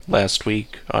last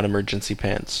week on Emergency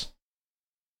Pants.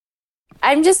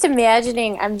 I'm just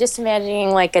imagining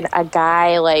like a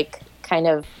guy like kind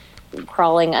of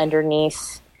crawling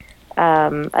underneath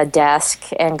a desk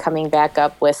and coming back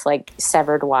up with like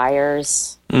severed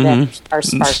wires that are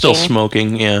sparking. Still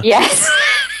smoking, yeah. Yes.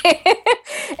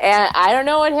 And I don't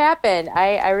know what happened.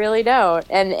 I really don't.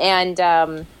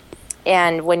 And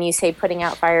when you say putting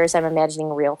out fires, I'm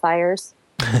imagining real fires.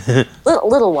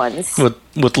 little ones. With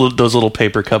those little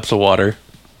paper cups of water.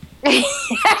 Yes.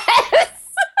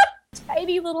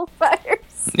 Tiny little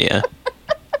fires. Yeah.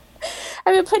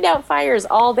 I've been putting out fires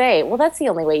all day. Well, that's the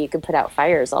only way you can put out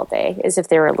fires all day, is if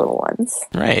there were little ones.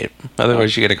 Right.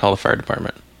 Otherwise, you got to call the fire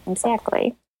department.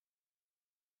 Exactly.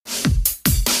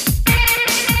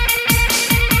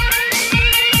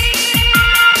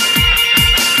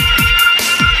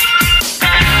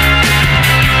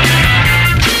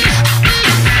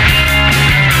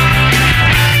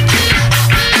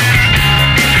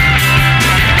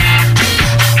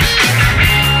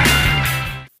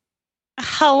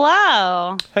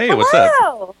 Hello. Hey, what's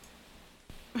up?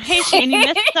 Hey, Shane, you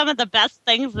missed some of the best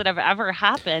things that have ever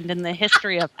happened in the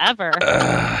history of ever. Okay.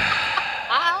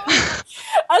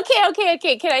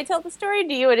 Can I tell the story?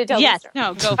 Do you want to tell the story?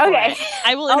 No, go for it.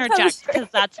 I will interject because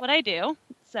that's what I do.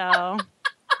 So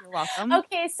you're welcome.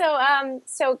 Okay, so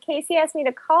Casey asked me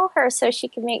to call her so she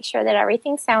could make sure that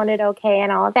everything sounded okay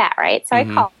and all of that, right? So I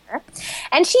called her,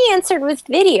 and she answered with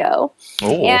video.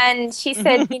 Oh. And she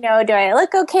said, do I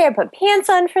look okay? I put pants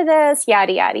on for this,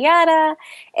 yada, yada, yada.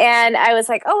 And I was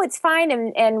like, oh, it's fine.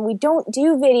 And we don't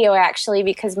do video, actually,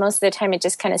 because most of the time it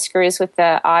just kind of screws with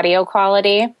the audio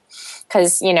quality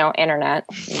because, internet,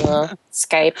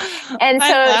 Skype. And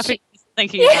so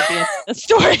thinking about the end of the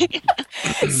story.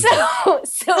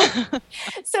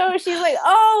 so she's like,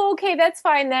 oh, okay, that's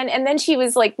fine then. And then she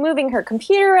was like moving her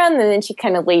computer around, and then she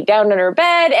kind of laid down on her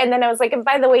bed. And then I was like, and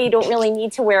by the way, you don't really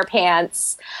need to wear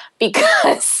pants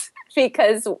because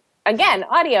again,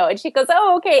 audio. And she goes,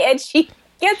 oh, okay. And she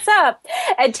gets up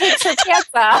and takes her pants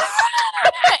off.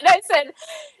 And I said,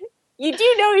 you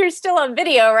do know you're still on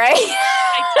video, right?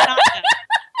 I did not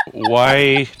know.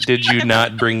 Why did you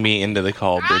not bring me into the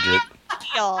call, Bridget?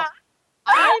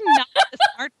 I'm not a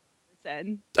smart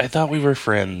person. I thought we were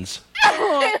friends.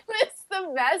 It was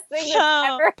the best thing that's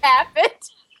ever happened.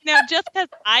 No, just because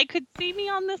I could see me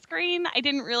on the screen, I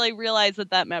didn't really realize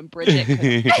that meant Bridget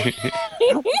could.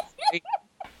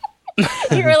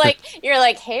 You're like,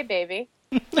 hey, baby.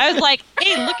 I was like,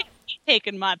 hey, look at me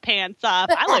taking my pants off.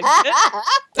 I look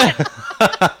good.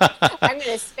 I'm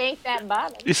going to spank that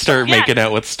bottom. You start making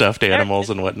out with stuffed animals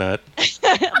and whatnot.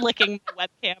 Licking the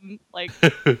webcam, like.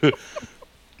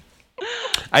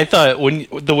 I thought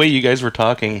the way you guys were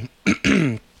talking,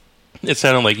 it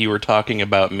sounded like you were talking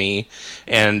about me,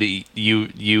 and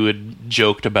you had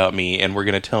joked about me, and were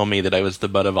going to tell me that I was the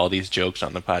butt of all these jokes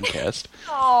on the podcast.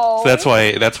 Oh. So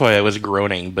that's why I was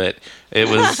groaning, but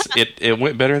it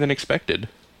went better than expected.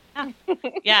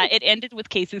 Yeah, it ended with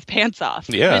Casey's pants off.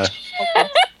 Yeah.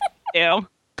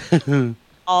 Which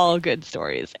all good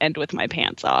stories end with my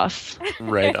pants off.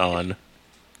 Right on.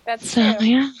 That's so,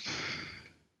 true.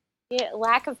 yeah.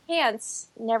 Lack of pants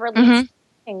never leads to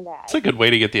anything bad. It's a good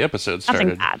way to get the episode started.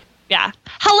 Nothing bad. Yeah.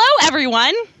 Hello,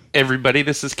 everyone. Everybody,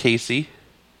 this is Casey.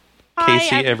 Hi,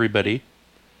 Casey, everybody.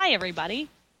 Hi, everybody.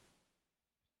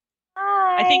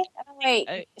 Hi. I think.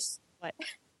 Wait. What?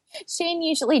 Shane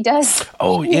usually does.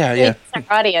 Oh, yeah. Our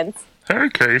audience. Hey,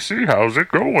 Casey, how's it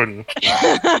going?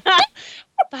 That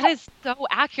is so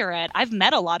accurate. I've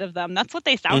met a lot of them. That's what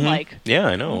they sound like. Yeah,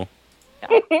 I know.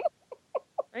 Yeah.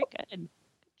 Very good. Good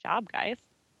job, guys.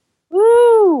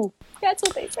 Woo! That's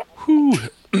what they said.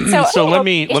 So let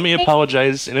me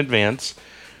apologize in advance.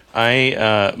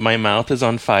 My mouth is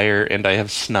on fire and I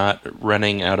have snot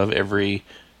running out of every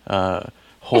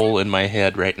hole in my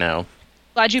head right now.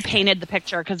 Glad you painted the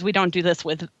picture because we don't do this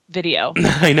with video.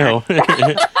 I know.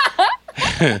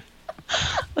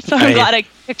 So I'm glad I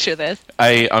can picture this.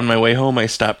 On my way home, I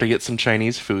stopped to get some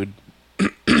Chinese food,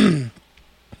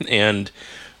 and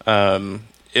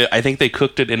I think they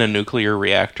cooked it in a nuclear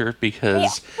reactor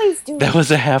because that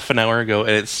was a half an hour ago,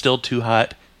 and it's still too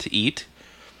hot to eat.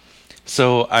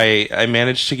 So I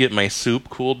managed to get my soup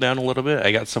cooled down a little bit.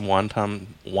 I got some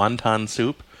wonton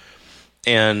soup,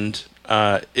 and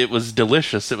it was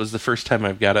delicious. It was the first time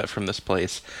I've got it from this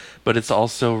place, but it's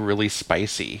also really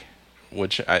spicy,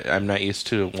 which I'm not used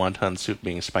to wonton soup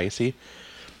being spicy.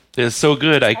 It's so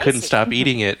good I couldn't stop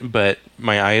eating it, but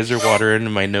my eyes are watering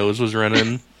and my nose was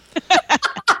running.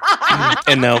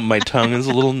 And now my tongue is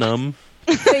a little numb.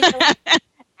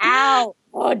 Ow.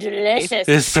 Oh, delicious.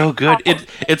 It's so good.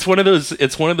 It's one of those.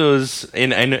 It's one of those.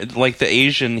 And I know, like the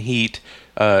Asian heat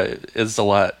is a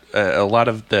lot. A lot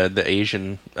of the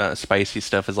Asian spicy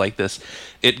stuff is like this.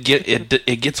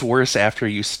 It gets worse after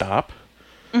you stop.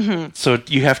 Mm-hmm. So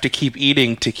you have to keep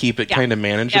eating to keep it kind of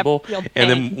manageable. And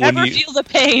then when you feel the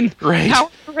pain, right? Power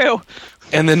through.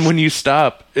 And then when you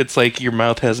stop, it's like your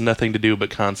mouth has nothing to do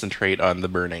but concentrate on the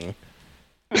burning.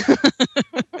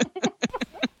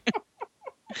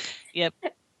 Yep.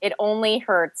 It only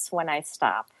hurts when I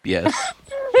stop. Yes.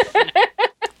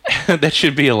 That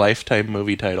should be a Lifetime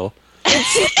movie title.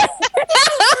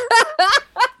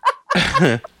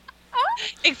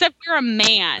 Except you're a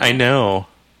man. I know.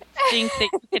 Think that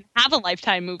you can have a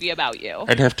Lifetime movie about you.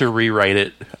 I'd have to rewrite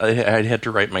it. I'd have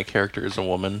to write my character as a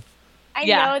woman. I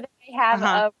know that they have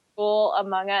a rule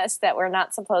among us that we're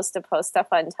not supposed to post stuff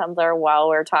on Tumblr while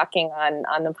we're talking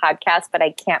on the podcast, but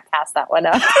I can't pass that one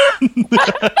up.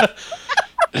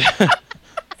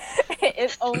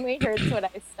 It only hurts when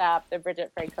I stop, the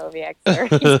Bridget Frankoviak story.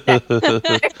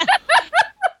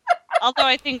 Although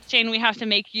I think, Jane, we have to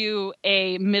make you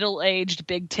a middle-aged,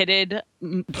 big-titted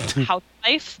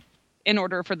housewife in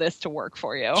order for this to work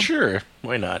for you. Sure,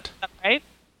 why not? Right?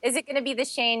 Is it going to be the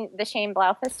Shane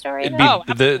Blaufus story? It'd be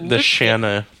the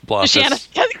Shanna Blaufus. The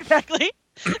Shanna, exactly.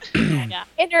 Yeah.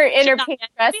 In her pink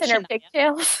dress and her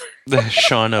pigtails. The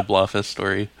Shauna Blaufus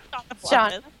story.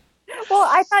 Shauna. Well,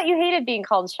 I thought you hated being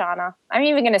called Shauna. I'm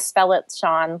even going to spell it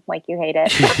Sean like you hate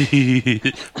it.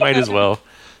 Might as well.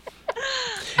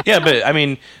 Yeah, but I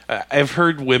mean, I've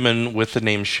heard women with the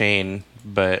name Shane,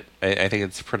 but I think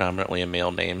it's predominantly a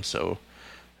male name, so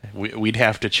we'd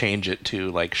have to change it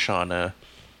to like Shauna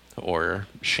or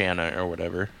Shanna or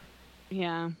whatever.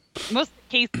 Yeah. Most of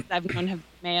the cases I've known have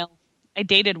been male. I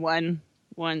dated one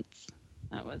once.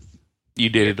 That was... You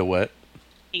dated a what?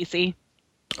 Casey.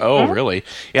 Oh, really?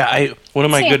 Yeah, one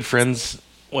of my good friends...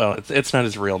 Well, it's not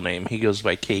his real name. He goes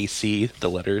by KC, the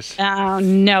letters. Oh,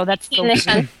 no, that's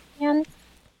the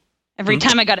Every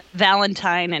time I got a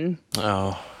Valentine in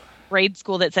grade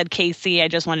school that said KC, I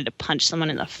just wanted to punch someone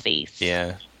in the face.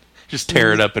 Yeah. Just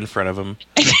tear it up in front of them.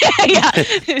 Yeah.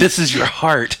 This is your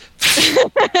heart.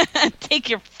 Take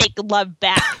your fake love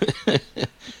back.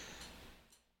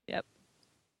 Yep.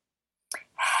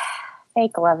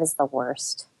 Fake love is the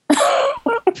worst.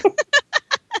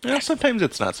 Well, sometimes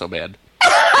it's not so bad.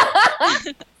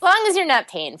 As long as you're not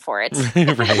paying for it.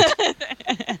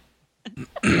 Right.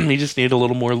 You just need a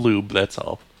little more lube, that's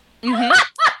all. Mm-hmm.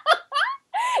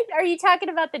 Are you talking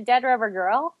about the Dead Rubber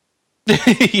Girl?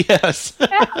 Yes.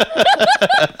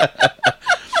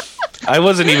 I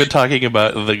wasn't even talking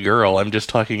about the girl. I'm just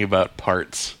talking about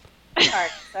parts.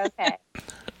 Parts, okay.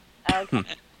 Okay.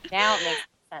 Now it makes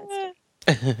sense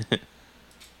to me.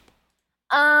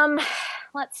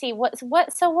 Let's see.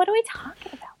 So what are we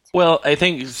talking about? Well, I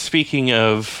think speaking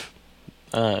of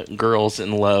girls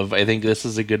in love, I think this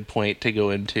is a good point to go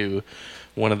into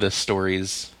one of the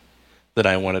stories that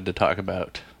I wanted to talk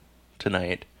about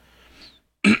tonight.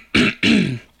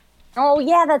 Oh,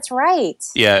 yeah, that's right.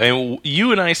 Yeah, and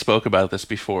you and I spoke about this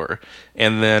before,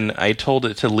 and then I told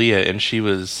it to Leah, and she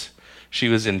was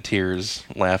in tears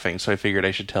laughing, so I figured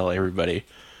I should tell everybody.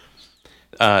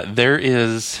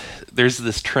 There's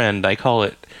this trend, I call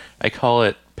it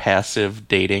passive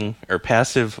dating, or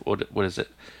passive, what is it?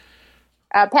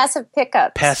 Passive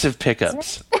pickups. Passive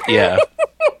pickups. Yeah.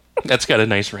 That's got a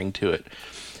nice ring to it.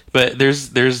 But there's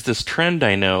this trend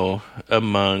I know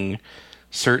among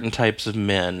certain types of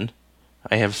men.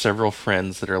 I have several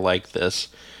friends that are like this,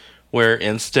 where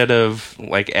instead of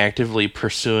like actively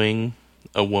pursuing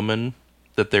a woman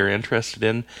that they're interested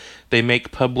in, they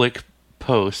make public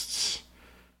posts,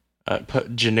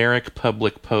 generic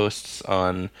public posts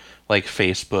on like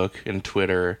Facebook and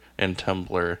Twitter and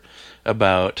Tumblr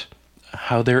about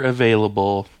how they're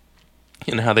available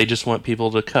and how they just want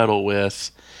people to cuddle with,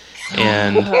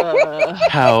 and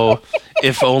how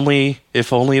if only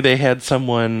they had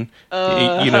someone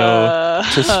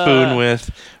to spoon with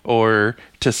or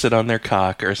to sit on their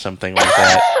cock or something like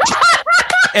that.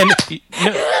 And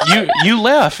you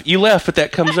laugh, but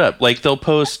that comes up. Like they'll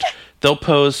post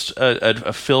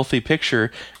a filthy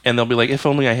picture and they'll be like, if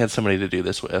only I had somebody to do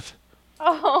this with.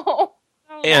 Oh.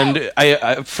 And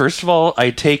I first of all,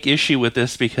 I take issue with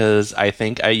this because I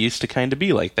think I used to kind of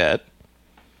be like that.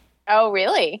 Oh,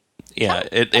 really? Yeah,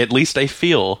 at least I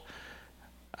feel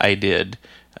I did.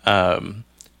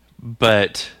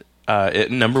 But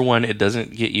number one, it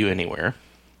doesn't get you anywhere.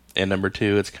 And number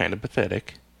two, it's kind of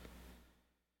pathetic.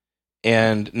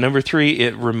 And number three,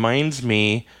 it reminds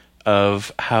me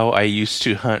of how I used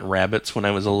to hunt rabbits when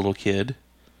I was a little kid.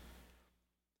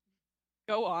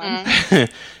 Go on.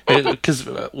 Because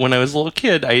when I was a little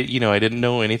kid, I didn't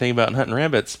know anything about hunting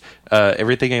rabbits.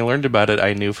 Everything I learned about it,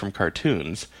 I knew from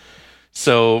cartoons.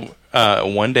 So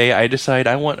one day I decide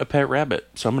I want a pet rabbit,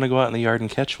 so I'm going to go out in the yard and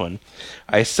catch one.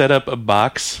 I set up a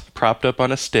box propped up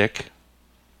on a stick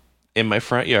in my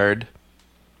front yard,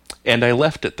 and I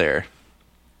left it there.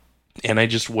 And I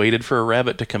just waited for a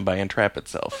rabbit to come by and trap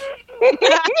itself.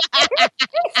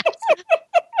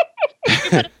 You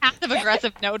put a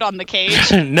passive-aggressive note on the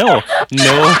cage. No,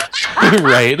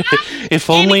 right. If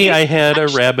only I had a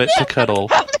rabbit to cuddle.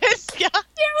 There's a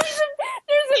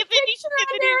picture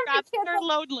on there of a kid. They're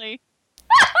lonely.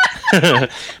 But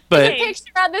There's a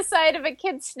picture on the side of a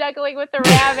kid snuggling with a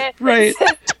rabbit. Right.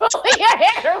 If only I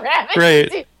had a rabbit.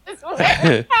 Right. If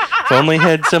only I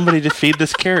had somebody to feed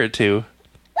this carrot to.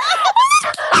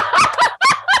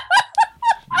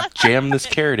 Jam this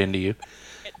carrot into you.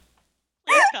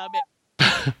 Please come in.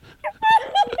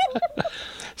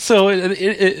 So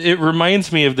it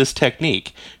reminds me of this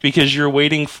technique because you're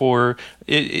waiting for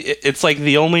it's like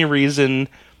the only reason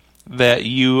that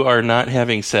you are not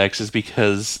having sex is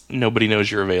because nobody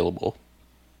knows you're available.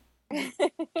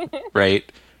 Right?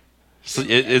 So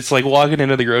it's like walking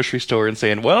into the grocery store and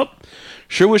saying, "Well,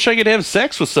 sure wish I could have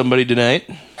sex with somebody tonight,"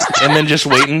 and then just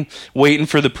waiting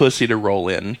for the pussy to roll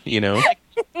in.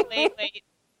 Wait.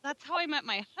 That's how I met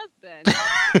my husband.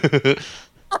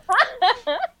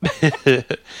 Sure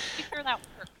that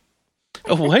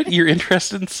works. What? You're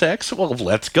interested in sex? Well,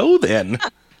 let's go then.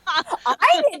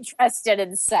 I'm interested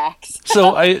in sex.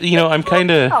 So I'm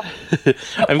kind of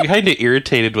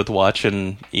irritated with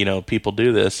watching, people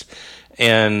do this.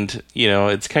 And,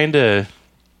 it's kind of,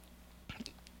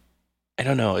 I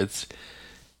don't know,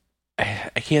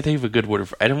 I can't think of a good word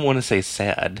I don't want to say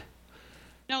sad.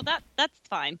 No, that's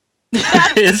fine.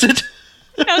 Is it?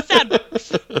 No, sad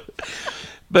works.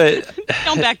 But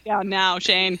don't back down now,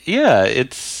 Shane. Yeah,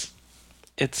 it's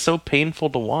so painful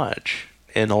to watch,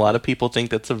 and a lot of people think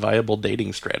that's a viable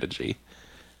dating strategy.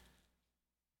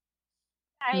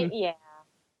 Yeah.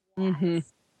 Mm-hmm.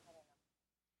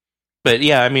 But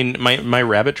yeah, I mean, my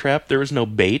rabbit trap, there was no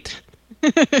bait.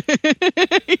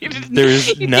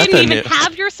 There's you nothing. didn't even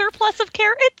have your surplus of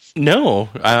carrots? No,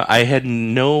 I had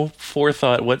no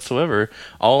forethought whatsoever.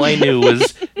 All I knew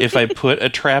was if I put a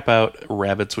trap out,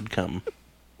 rabbits would come.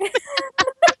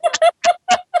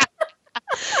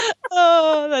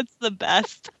 Oh, that's the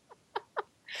best.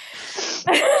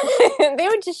 They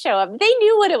would just show up. They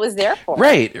knew what it was there for.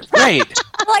 Right. Like,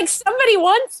 somebody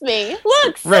wants me.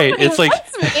 Look, Right. It's like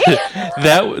wants me.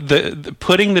 the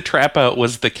putting the trap out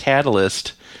was the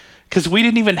catalyst, because we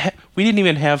didn't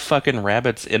even have fucking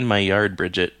rabbits in my yard,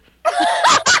 Bridget.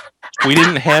 We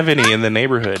didn't have any in the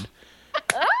neighborhood.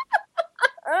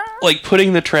 Like,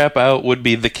 putting the trap out would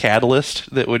be the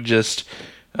catalyst that would just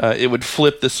it would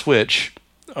flip the switch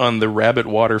on the rabbit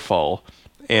waterfall,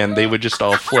 and they would just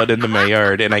all flood into my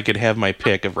yard, and I could have my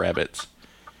pick of rabbits.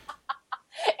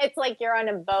 It's like you're on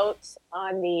a boat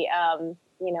on the on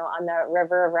the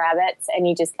river of rabbits, and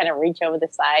you just kind of reach over the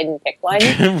side and pick one.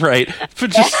 Right. But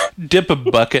just dip a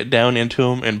bucket down into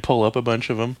them and pull up a bunch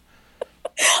of them.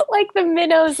 Like the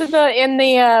minnows in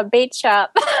the bait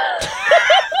shop.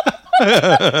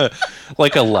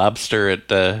 Like a lobster at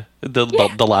the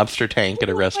lobster tank at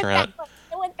a restaurant. I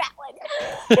want that one.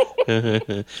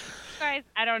 Guys,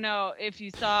 I don't know if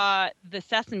you saw the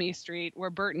Sesame Street where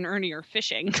Bert and Ernie are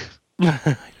fishing.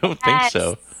 I don't think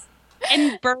so.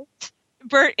 And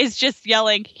Bert is just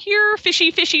yelling, "Here,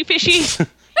 fishy, fishy, fishy."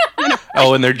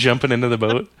 Oh, and they're jumping into the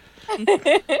boat?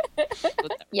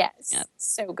 Yes. Yeah.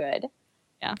 So good.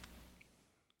 Yeah.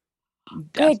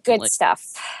 Good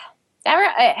stuff.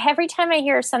 Every time I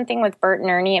hear something with Bert and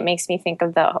Ernie, it makes me think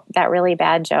of that really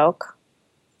bad joke.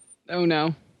 Oh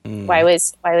no. Why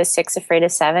was 6 afraid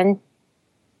of 7?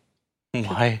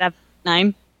 Why? 7,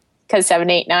 9. Because 7,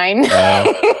 8, 9.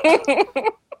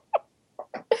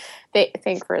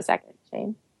 Think for a second,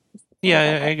 Shane.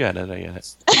 Yeah, I got it.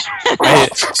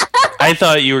 I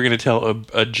thought you were going to tell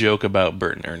a joke about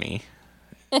Bert and Ernie.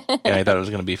 And I thought it was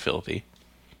going to be filthy.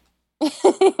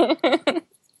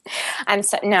 I'm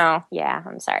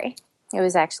sorry. It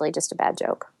was actually just a bad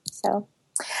joke. So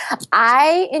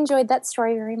I enjoyed that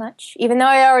story very much, even though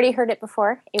I already heard it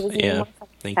before. It was even more fun.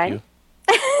 Thank you.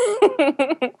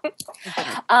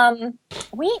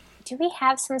 Do we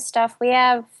have some stuff? We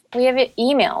have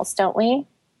emails, don't we?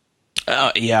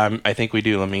 Yeah, I think we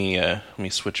do. Let me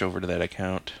switch over to that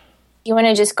account. You want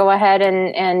to just go ahead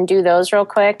and do those real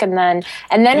quick, and then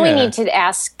we need to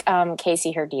ask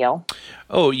Casey her deal.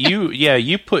 Oh,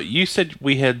 you said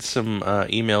we had some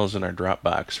emails in our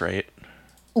Dropbox, right?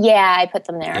 Yeah, I put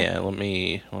them there. Yeah, let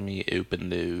me open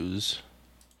those.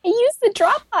 I use the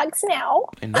Dropbox now.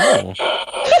 I know.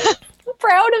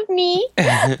 Proud of me.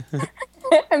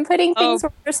 I'm putting things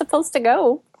where they're supposed to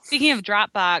go. Speaking of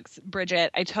Dropbox, Bridget,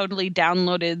 I totally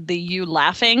downloaded the You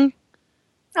Laughing.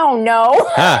 Oh, no.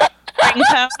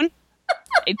 Ringtone.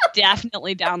 I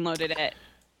definitely downloaded it.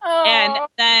 Oh. And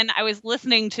then I was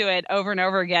listening to it over and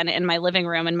over again in my living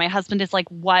room, and my husband is like,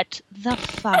 what the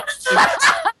fuck is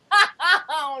that?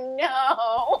 Oh,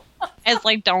 no. It's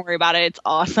like, don't worry about it. It's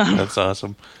awesome. That's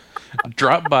awesome.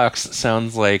 Dropbox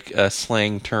sounds like a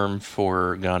slang term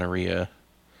for gonorrhea.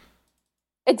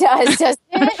 It does, doesn't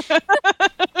it?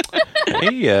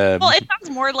 Hey, well, it sounds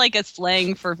more like a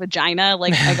slang for vagina.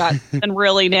 Like I got something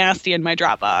really nasty in my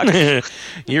Dropbox.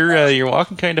 You're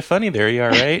walking kind of funny there. You all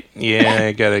right? Yeah,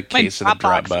 I got a case of the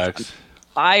Dropbox.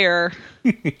 Fire.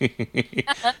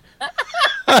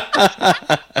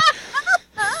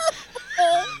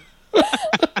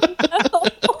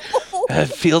 It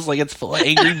feels like it's full of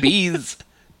angry bees.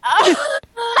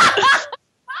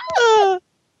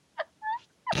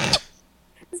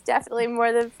 It's definitely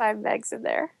more than 5 megs in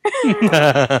there.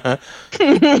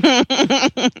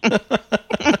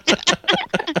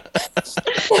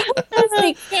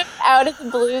 It came out of the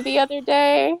blue the other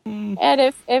day,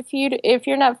 and if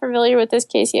you're not familiar with this,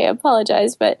 Casey, I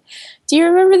apologize, but do you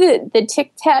remember the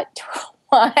Tic Tac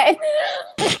one?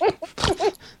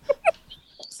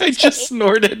 I just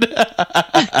snorted.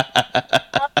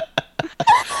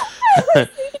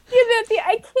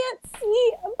 I can't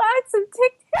see a box of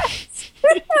Tic Tacs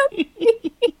without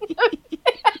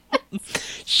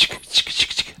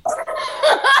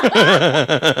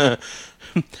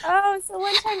so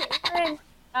one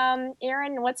time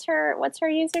Erin, what's her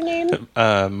username?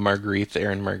 Margreeth,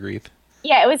 Erin Margreeth.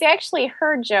 Yeah, it was actually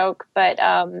her joke, but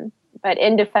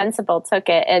Indefensible took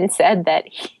it and said that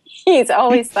he's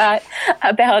always thought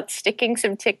about sticking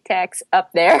some Tic Tacs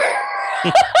up there.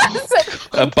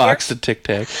 A box of Tic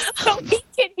Tacs. So we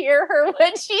can hear her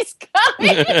when she's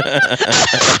coming.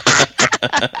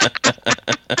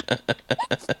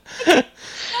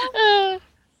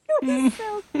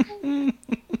 So cool.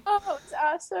 Oh, it's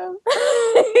awesome.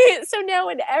 So now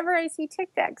whenever I see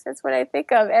Tic Tacs, that's what I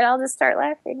think of, and I'll just start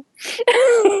laughing.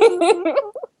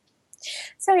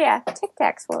 So yeah, Tic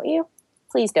Tacs, won't you?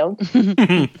 Please don't.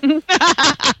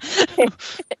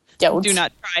 Don't. Do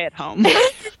not try at home.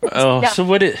 Oh, no. So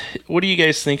what do you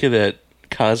guys think of that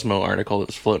Cosmo article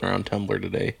that's floating around Tumblr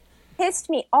today? Pissed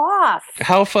me off.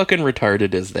 How fucking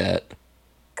retarded is that?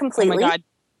 Completely. Oh my God.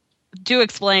 Do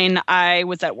explain. I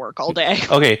was at work all day.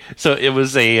 Okay, so it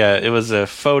was a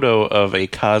photo of a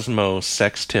Cosmo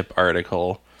sex tip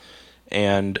article,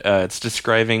 and it's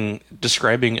describing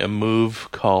a move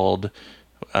called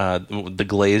the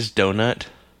glazed donut.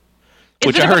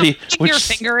 Is it about putting your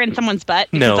finger in someone's butt?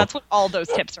 Because no. That's what all those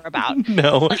tips are about.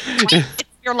 No. Like, wait, it's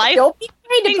your life. Don't be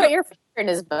afraid to put your finger in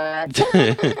his butt.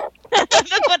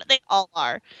 That's what they all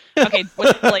are. Okay,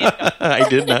 what's the glazed donut? I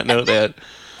did not know that.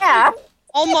 Yeah.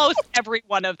 Almost every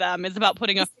one of them is about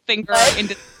putting a finger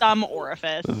into some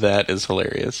orifice. That is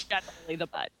hilarious. Generally the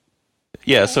butt.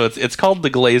 Yeah, so it's called the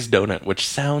glazed donut, which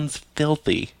sounds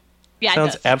filthy. Yeah,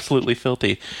 sounds absolutely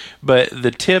filthy. But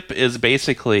the tip is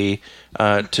basically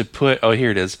to put. Oh,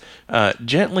 here it is.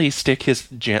 Gently stick his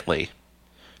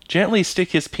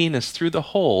penis through the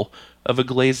hole of a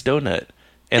glazed donut,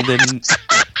 and then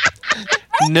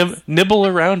nibble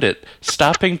around it,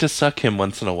 stopping to suck him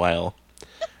once in a while.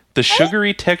 The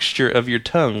sugary texture of your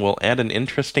tongue will add an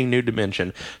interesting new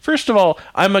dimension. First of all,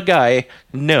 I'm a guy.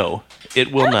 No, it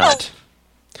will not.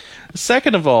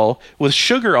 Second of all, with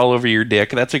sugar all over your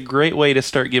dick, that's a great way to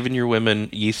start giving your women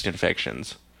yeast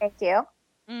infections. Thank you.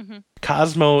 Mm-hmm.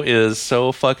 Cosmo is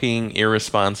so fucking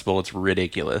irresponsible, it's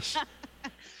ridiculous.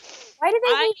 Why did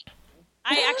they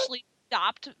I actually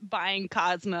stopped buying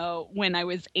Cosmo when I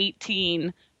was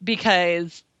 18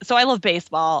 because... So I love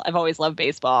baseball. I've always loved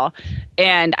baseball.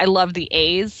 And I love the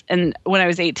A's. And when I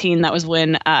was 18, that was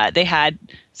when they had...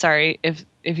 Sorry if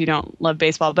you don't love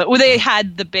baseball, but when they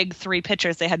had the big 3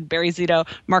 pitchers. They had Barry Zito,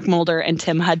 Mark Mulder, and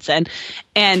Tim Hudson.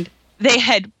 And they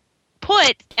had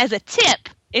put as a tip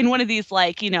in one of these,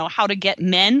 like, you know, how to get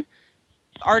men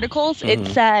articles, it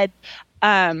said,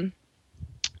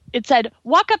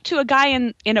 walk up to a guy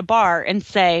in a bar and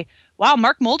say, wow,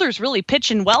 Mark Mulder's really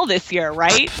pitching well this year,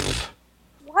 right?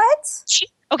 What?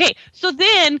 Okay, so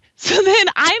then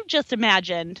I'm just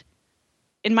imagined,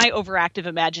 in my overactive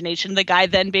imagination, the guy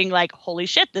then being like, holy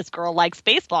shit, this girl likes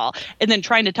baseball, and then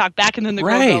trying to talk back, and then the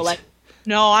girl go like,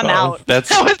 no, I'm out.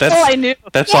 That's all I knew.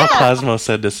 That's all Cosmo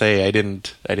said to say. I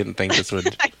didn't think this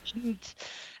would.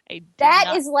 I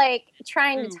That is like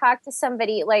trying to talk to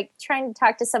somebody,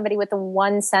 with the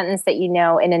one sentence that you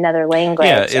know in another language.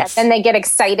 Yeah, and then they get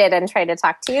excited and try to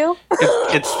talk to you.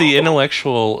 It's the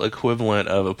intellectual equivalent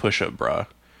of a push-up bra.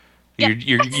 Yep.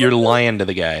 You're lying to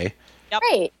the guy. Yep.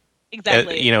 Right.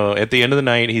 Exactly. At the end of the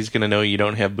night, he's going to know you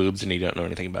don't have boobs and you don't know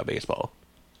anything about baseball.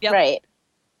 Yep. Right.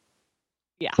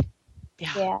 Yeah.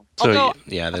 Yeah. So, Although,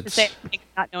 yeah, to that's... say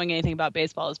not knowing anything about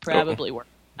baseball is probably worse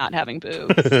than not having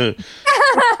boobs.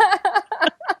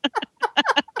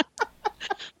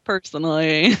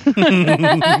 Personally.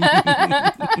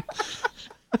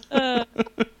 All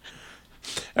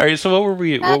right, so what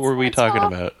were we talking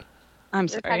about? I'm We're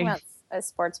sorry. talking about a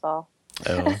sports ball.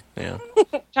 Oh, yeah.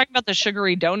 Talking about the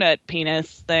sugary donut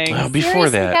penis thing. Oh, before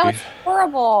Seriously, that was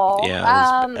horrible. Yeah,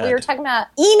 that was bad. We were talking about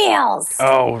emails.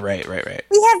 Oh, right. We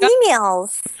have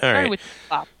emails. All right.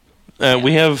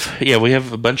 We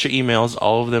have a bunch of emails.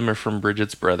 All of them are from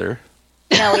Bridget's brother.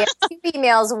 No, we have 2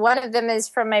 emails. One of them is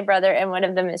from my brother, and one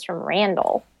of them is from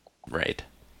Randall. Right.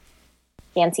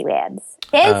 Fancy Rabs.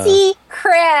 Fancy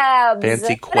crabs.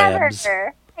 Fancy quabs.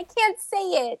 Whatever. I can't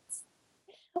say it.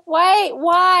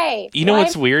 Why? You know Why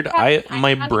what's weird?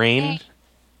 My brain say?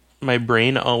 My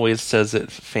brain always says it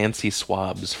fancy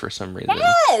swabs for some reason.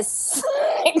 Yes!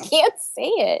 I can't say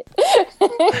it.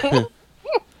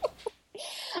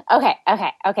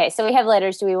 Okay. So we have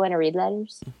letters. Do we want to read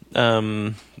letters?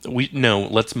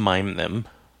 Let's mime them.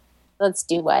 Let's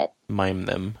do what? Mime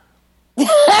them.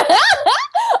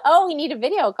 Oh, we need a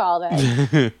video call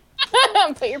then.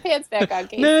 Put your pants back on,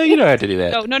 Casey. No, you don't have to do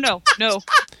that. No.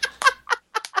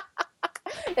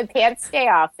 The pants stay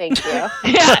off, thank you.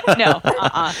 Yeah, no.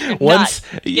 Once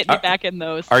get me back in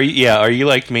those. Are you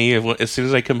like me? As soon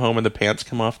as I come home and the pants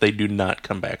come off, they do not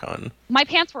come back on. My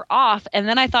pants were off, and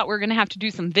then I thought we were going to have to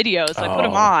do some videos, so I put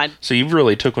them on. So you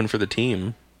really took one for the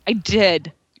team. I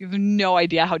did. You have no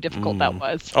idea how difficult that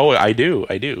was. Oh, I do.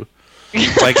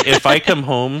 Like, if I come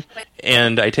home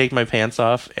and I take my pants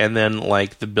off and then,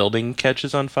 like, the building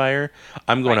catches on fire,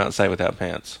 I'm going outside without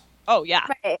pants. Oh, yeah.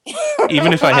 Right.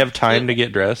 Even if I have time to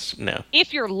get dressed? No.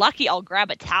 If you're lucky, I'll grab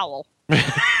a towel.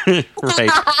 Right.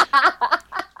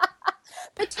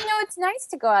 But, it's nice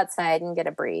to go outside and get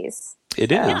a breeze.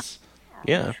 It is.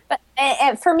 Yeah. But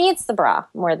for me, it's the bra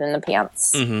more than the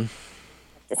pants. Mm-hmm.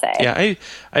 To say. Yeah, I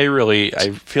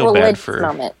feel bad for...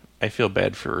 Moment. I feel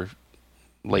bad for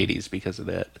ladies because of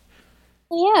that.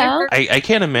 Yeah. I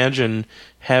can't imagine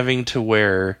having to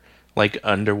wear, like,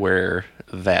 underwear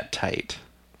that tight,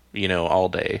 all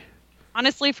day.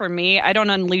 Honestly, for me, I don't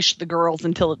unleash the girls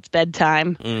until it's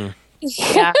bedtime. Mm.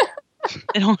 Yeah.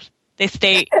 They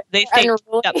stay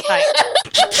up tight.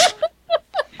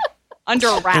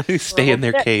 Under wraps. They stay in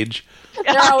their cage.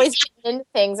 They're always getting into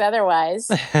things otherwise.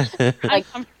 It's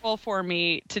uncomfortable for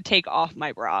me to take off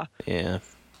my bra. Yeah.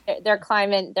 They're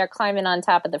climbing on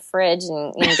top of the fridge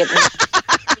and getting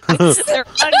They're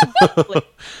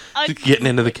getting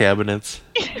into the cabinets.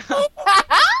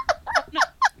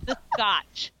 The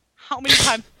scotch. How many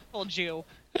times have I told you?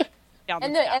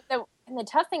 And the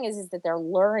tough thing is that they're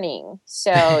learning.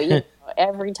 So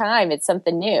every time it's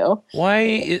something new. Why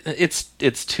it's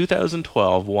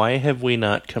 2012. Why have we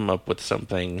not come up with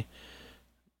something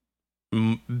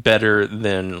better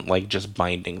than like just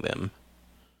binding them?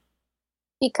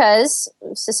 Because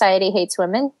society hates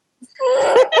women.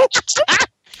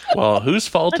 Well, whose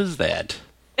fault is that?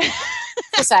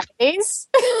 Society's.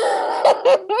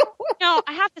 No,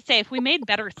 I have to say, if we made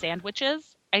better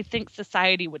sandwiches, I think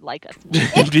society would like us more.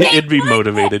 It'd be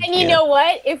motivated. And you know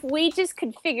what? If we just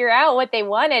could figure out what they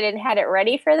wanted and had it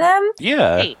ready for them.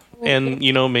 Yeah. Hey. And,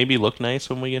 maybe look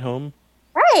nice when we get home.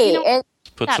 Right. And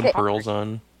put some pearls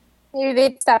on. Maybe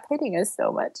they'd stop hitting us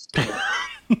so much.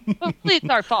 Well, it's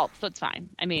our fault, so it's fine.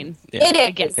 I mean,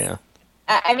 it is. Yeah.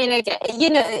 I mean,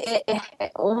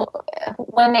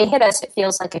 when they hit us, it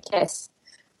feels like a kiss.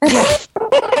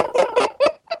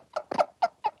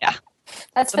 Yeah.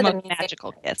 That's the for most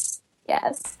magical kiss.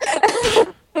 Yes.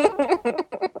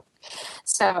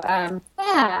 So,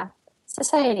 yeah.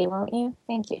 Society, won't you?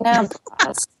 Thank you. No,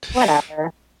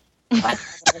 whatever.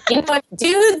 If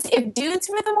dudes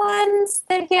were the ones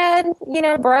that had,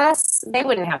 breasts, they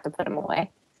wouldn't have to put them away.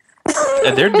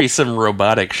 There'd be some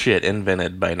robotic shit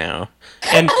invented by now.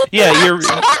 And yeah, you're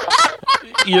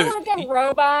like a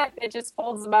robot that just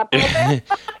folds them up a little bit.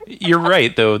 You're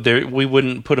right, though. We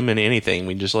wouldn't put them in anything.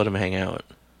 We'd just let them hang out.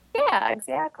 Yeah,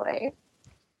 exactly.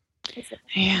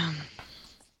 Yeah.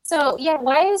 So, yeah,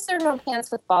 why is there no pants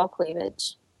with ball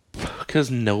cleavage? Because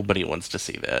nobody wants to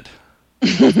see that.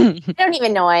 I don't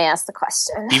even know I asked the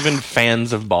question. Even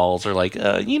fans of balls are like,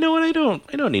 you know what? I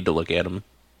don't need to look at them.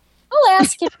 Well,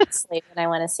 ask if he's asleep when I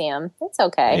want to see him. It's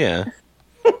okay. Yeah.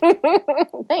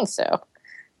 Thanks, so.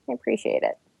 I appreciate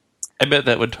it. I bet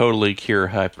that would totally cure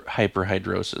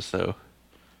hyperhidrosis, though.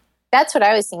 That's what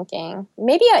I was thinking.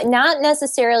 Maybe not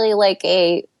necessarily like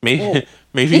a... Maybe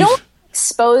you don't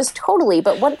expose totally,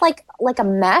 but what like a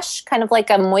mesh, kind of like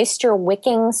a moisture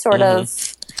wicking sort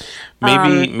of...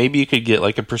 Maybe you could get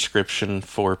like a prescription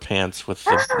for pants with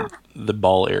the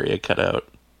ball area cut out.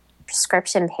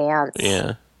 Prescription pants.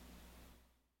 Yeah.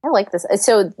 I like this.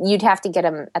 So you'd have to get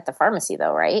them at the pharmacy,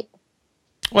 though, right?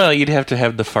 Well, you'd have to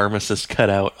have the pharmacist cut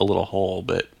out a little hole,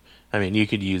 but I mean, you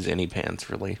could use any pants,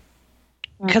 really.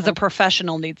 Because a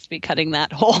professional needs to be cutting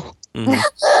that hole.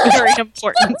 Very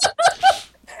important.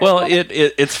 Well,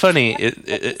 it's funny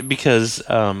because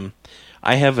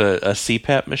I have a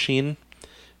CPAP machine,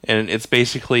 and it's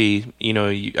basically,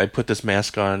 I put this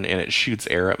mask on and it shoots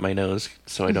air up my nose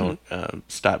so I don't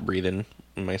stop breathing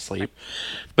in my sleep.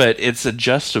 But it's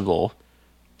adjustable,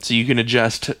 so you can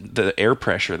adjust the air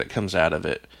pressure that comes out of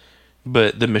it.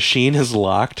 But the machine is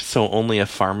locked, so only a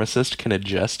pharmacist can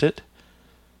adjust it.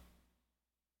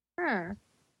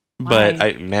 But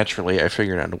I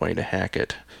figured out a way to hack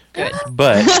it. Good.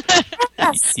 But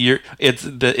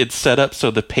it's set up so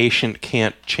the patient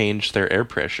can't change their air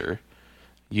pressure.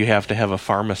 You have to have a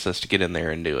pharmacist get in there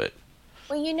and do it.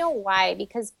 Well, you know why?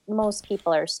 Because most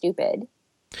people are stupid.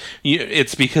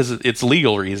 It's because it's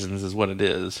legal reasons is what it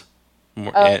is.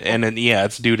 And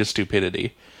it's due to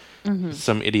stupidity. Mm-hmm.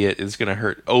 Some idiot is going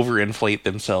to overinflate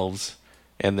themselves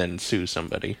and then sue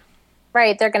somebody.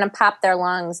 Right, they're going to pop their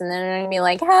lungs, and then they're going to be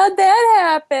like, how'd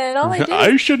that happen?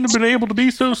 I shouldn't have been able to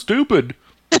be so stupid.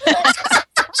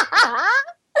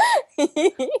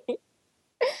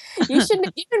 You shouldn't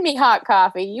have given me hot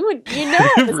coffee.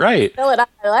 Right. Fill it on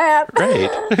my lap.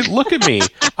 Right. Look at me.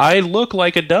 I look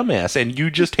like a dumbass, and you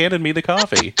just handed me the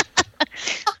coffee.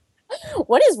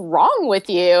 What is wrong with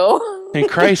you? And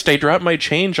Christ, I dropped my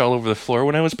change all over the floor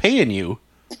when I was paying you.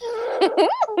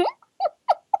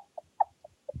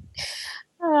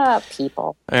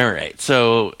 People. All right.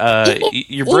 So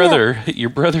your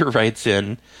brother writes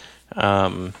in.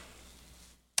 Let's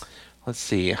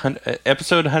see.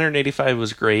 Episode 185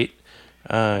 was great.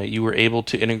 You were able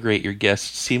to integrate your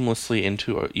guests seamlessly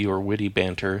into your witty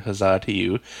banter. Huzzah to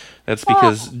you. That's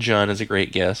because John is a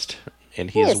great guest,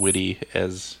 and he's witty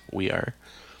as we are.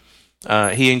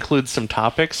 He includes some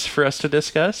topics for us to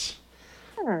discuss.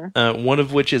 One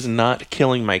of which is not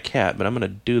killing my cat, but I'm going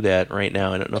to do that right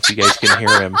now. I don't know if you guys can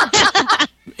hear him.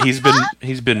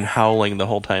 He's been howling the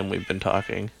whole time we've been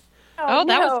talking. Oh,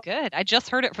 that was good. I just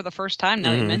heard it for the first time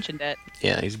now you mentioned it.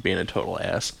 Yeah, he's being a total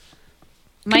ass.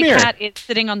 My cat is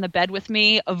sitting on the bed with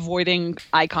me, avoiding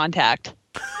eye contact.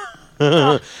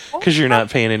 Because you're not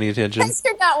paying any attention. Because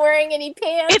you're not wearing any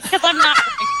pants. It's because I'm not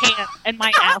wearing pants, and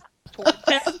my ass towards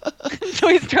him. So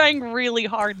he's trying really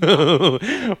hard.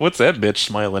 What's that bitch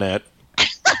smiling at?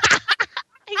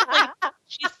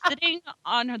 She's sitting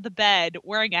on the bed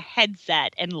wearing a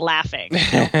headset and laughing.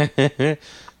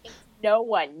 No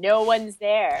one's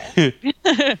there.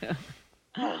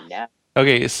 Oh, no.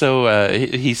 Okay, so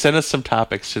he sent us some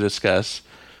topics to discuss.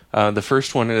 The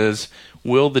first one is,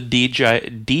 will the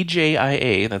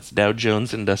DJIA, that's Dow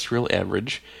Jones Industrial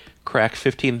Average, crack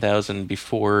 15,000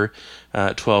 before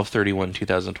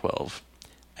 12/31/2012?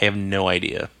 I have no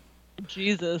idea.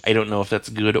 Jesus. I don't know if that's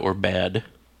good or bad.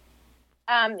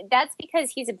 That's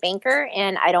because he's a banker,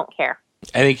 and I don't care.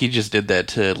 I think he just did that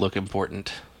to look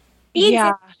important.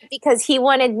 Because he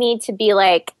wanted me to be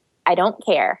like, I don't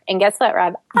care. And guess what,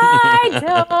 Rob?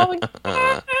 I don't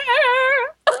care.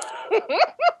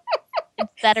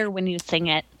 It's better when you sing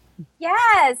it.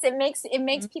 Yes, it makes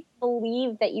people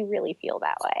believe that you really feel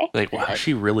that way. Like, wow,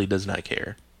 she really does not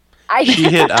care. She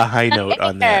hit a high note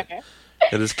on that.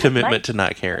 It is commitment to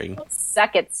not caring.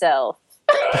 Suck itself.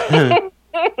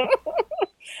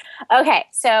 Okay,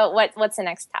 so what's the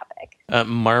next topic?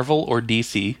 Marvel or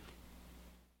DC?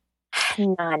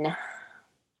 None.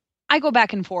 I go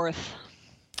back and forth.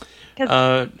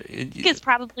 It's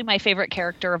probably my favorite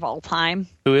character of all time.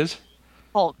 Who is?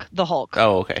 Hulk. The Hulk.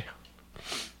 Oh, okay.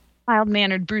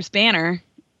 Mild-mannered Bruce Banner.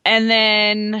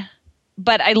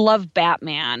 But I love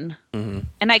Batman. Mm-hmm.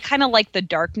 And I kind of like the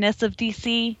darkness of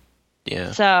DC.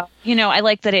 Yeah. So, I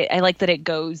like that it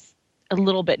goes a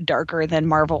little bit darker than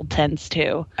Marvel tends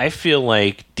to. I feel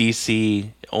like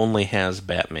DC only has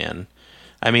Batman.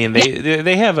 I mean,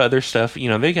 they have other stuff.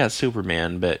 They got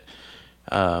Superman, but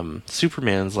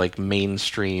Superman's like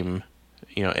mainstream.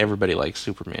 Everybody likes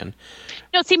Superman.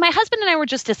 No, see, my husband and I were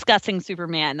just discussing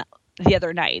Superman the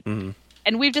other night, and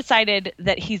we've decided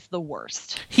that he's the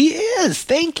worst. He is.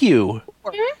 Thank you.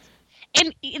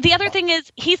 And the other thing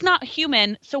is, he's not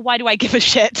human, so why do I give a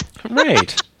shit?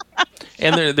 Right.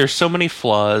 And there's so many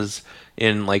flaws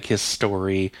in like his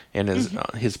story and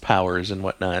his powers and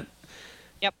whatnot.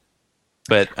 Yep.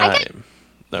 But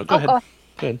no, go ahead. Go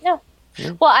ahead. No.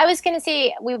 Yeah. Well, I was going to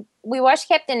say we watched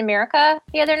Captain America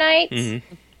the other night, and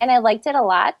I liked it a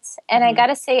lot. And I got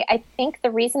to say, I think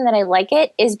the reason that I like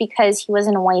it is because he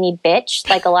wasn't a whiny bitch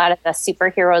like a lot of the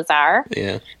superheroes are.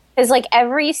 Yeah. Because like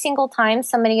every single time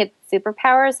somebody gets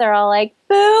superpowers, they're all like,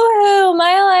 "Boo-hoo!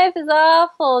 My life is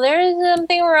awful. There's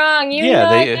something wrong. You know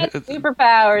I got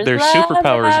superpowers." Their blah,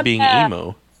 superpowers blah, being blah.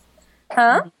 emo.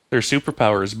 Huh? Their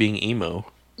superpowers being emo.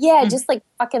 Yeah, just like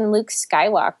fucking Luke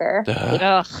Skywalker.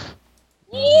 Ugh.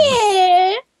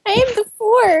 Yeah, I am the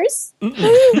Force.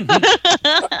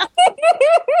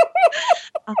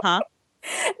 Uh-huh.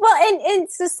 Well, and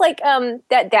it's just like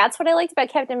that's what I liked about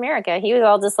Captain America. He was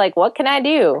all just like, "What can I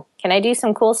do? Can I do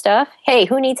some cool stuff? Hey,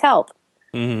 who needs help?"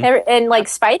 And like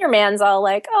Spider-Man's all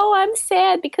like, "Oh, I'm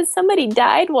sad because somebody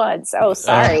died once." Oh,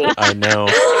 sorry. I know.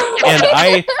 And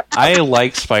I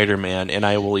like Spider-Man, and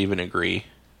I will even agree.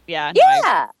 Yeah.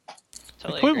 Yeah.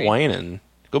 Totally Quit agree. whining.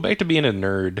 Go back to being a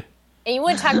nerd. And you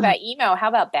wouldn't talk about emo. How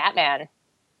about Batman?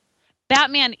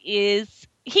 Batman he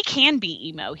can be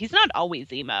emo. He's not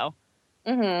always emo.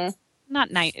 Mm-hmm.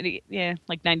 Not 90, yeah,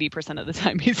 like 90% of the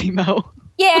time he's emo.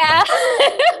 Yeah.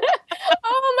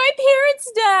 Oh, my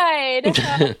parents died.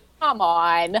 Oh, come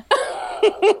on.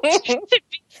 To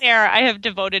be fair, I have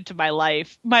devoted to my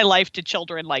life to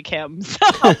children like him. So.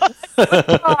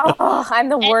 Oh, I'm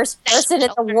the worst person in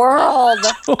the world.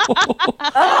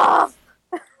 Oh.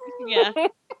 Yeah,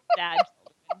 Dad,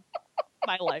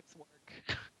 my life's work.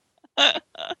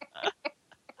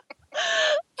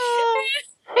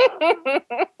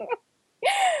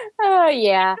 Oh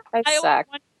yeah, I suck.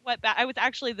 I was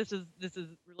actually this is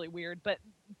really weird, but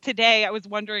today I was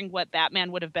wondering what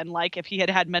Batman would have been like if he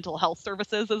had had mental health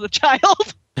services as a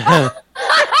child.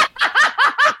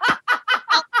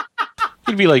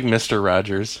 He'd be like Mr.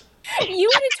 Rogers.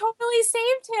 You would have totally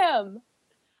saved him.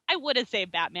 I would have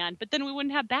saved Batman, but then we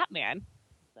wouldn't have Batman.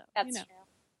 So, That's true.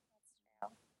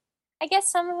 I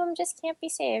guess some of them just can't be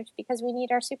saved because we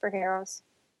need our superheroes.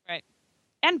 Right.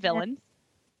 And villains.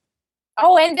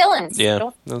 Oh, and villains.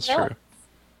 Yeah, that's true.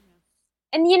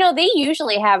 And, they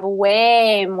usually have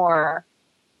way more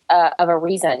of a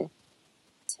reason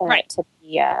to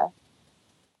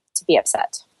be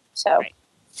upset. So,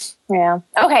 yeah.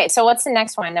 Okay, so what's the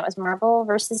next one? That was Marvel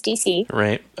versus DC.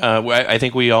 Right. I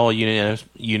think we all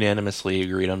unanimously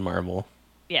agreed on Marvel.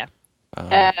 Yeah.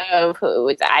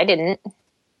 I didn't.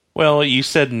 Well, you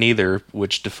said neither,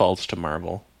 which defaults to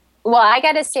Marvel. Well, I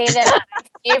got to say that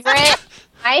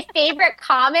my favorite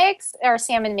comics are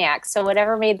Sam and Max. So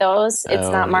whatever made those, it's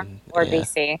not Marvel or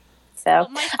DC. So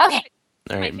okay.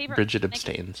 All right, Bridget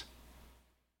abstains.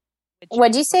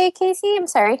 What'd you say, Casey? I'm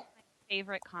sorry. My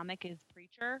favorite comic is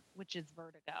Preacher, which is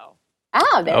Vertigo.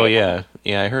 Oh, yeah.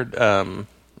 I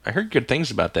heard good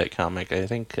things about that comic. I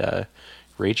think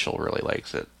Rachel really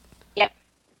likes it. Yep.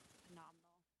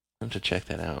 I have to check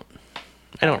that out.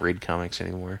 I don't read comics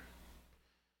anymore.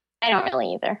 I don't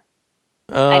really either.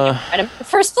 I never read him in the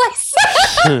first place.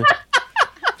 All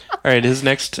right, his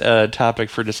next topic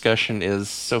for discussion is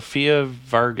Sofia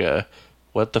Varga.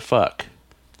 What the fuck?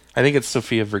 I think it's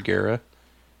Sofia Vergara.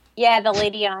 Yeah, the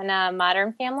lady on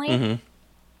Modern Family. Mm-hmm.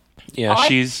 Yeah,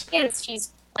 she's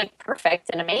like perfect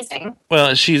and amazing.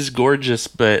 Well, she's gorgeous,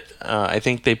 but I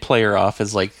think they play her off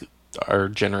as like our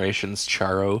generation's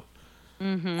Charo.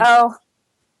 Mm-hmm. Oh.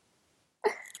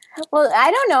 Well,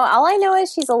 I don't know. All I know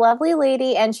is she's a lovely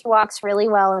lady and she walks really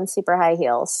well in super high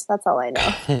heels. That's all I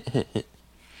know.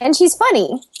 And she's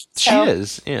funny. She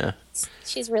is, yeah.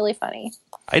 She's really funny.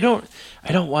 I don't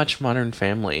watch Modern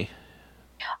Family.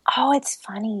 Oh, it's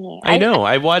funny. I know.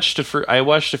 I watched a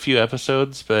few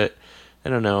episodes, but I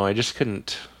don't know. I just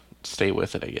couldn't stay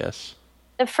with it, I guess.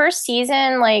 The first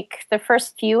season, like the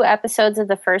first few episodes of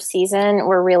the first season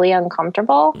were really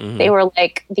uncomfortable. Mm-hmm. They were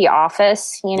like The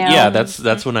Office, Yeah,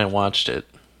 that's when I watched it.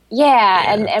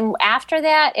 Yeah, and after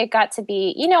that, it got to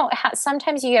be,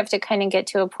 sometimes you have to kind of get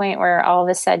to a point where all of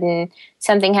a sudden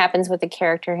something happens with the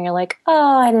character and you're like,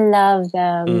 oh, I love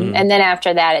them. Mm. And then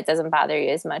after that, it doesn't bother you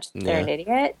as much that they're an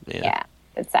idiot. Yeah,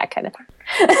 it's that kind of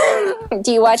thing.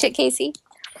 Do you watch it, Casey?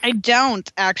 I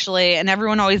don't, actually, and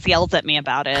everyone always yells at me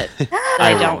about it.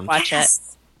 I don't watch it.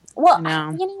 Well,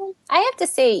 I have to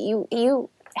say, you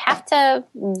have to,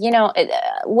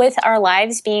 with our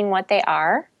lives being what they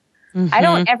are, mm-hmm. I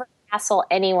don't ever hassle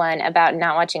anyone about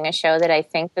not watching a show that I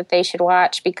think that they should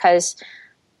watch because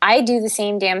I do the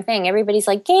same damn thing. Everybody's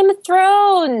like, Game of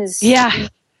Thrones. Yeah.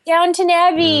 Downton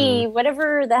Abbey,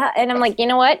 whatever and I'm like, you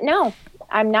know what? No,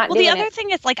 I'm not doing it. Well, the other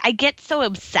thing is, like, I get so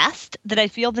obsessed that I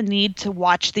feel the need to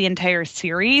watch the entire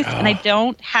series, and I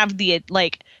don't have the,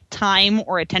 like, time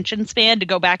or attention span to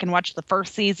go back and watch the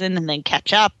first season and then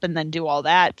catch up and then do all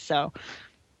that. So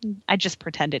I just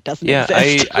pretend it doesn't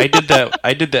exist. I did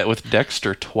that with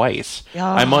Dexter twice. Oh,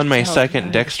 I'm on my so second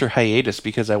good. Dexter hiatus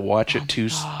because I watch it too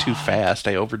fast.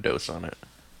 I overdose on it.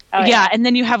 Oh, yeah, and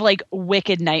then you have, like,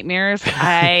 wicked nightmares.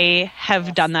 I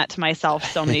have done that to myself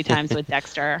so many times with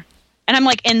Dexter. And I'm,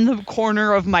 like, in the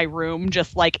corner of my room,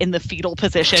 just, like, in the fetal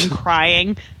position,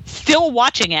 crying, still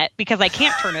watching it because I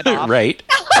can't turn it off. Right.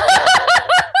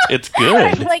 It's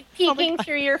good. Like peeking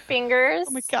through your fingers.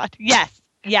 Oh, my God. Yes.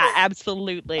 Yeah,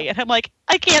 absolutely. And I'm like,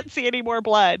 I can't see any more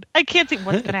blood. I can't see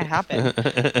what's going to happen.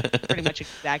 Pretty much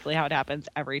exactly how it happens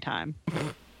every time.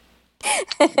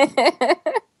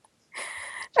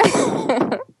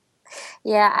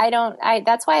 Yeah,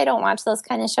 that's why I don't watch those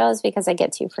kind of shows, because I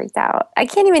get too freaked out. I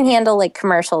can't even handle, like,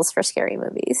 commercials for scary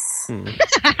movies. So,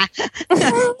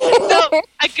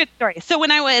 a good story. So when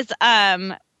I was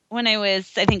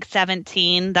I think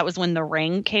 17, that was when The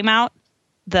Ring came out.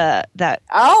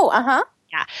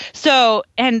 Yeah. So,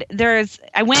 and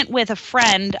I went with a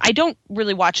friend. I don't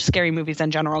really watch scary movies in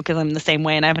general because I'm the same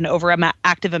way and I have an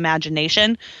overactive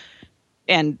imagination.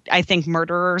 And I think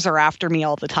murderers are after me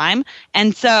all the time.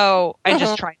 And so I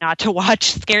just try not to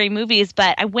watch scary movies.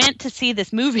 But I went to see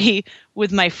this movie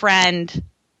with my friend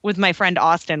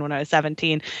Austin when I was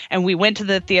 17. And we went to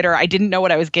the theater. I didn't know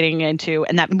what I was getting into.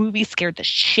 And that movie scared the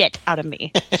shit out of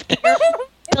me.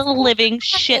 The living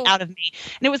shit out of me.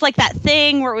 And it was like that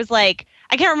thing where it was like,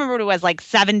 I can't remember what it was, like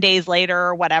 7 days later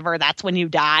or whatever. That's when you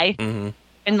die. Mm-hmm.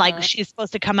 And like she's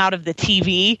supposed to come out of the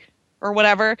TV or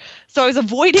whatever. So I was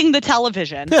avoiding the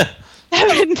television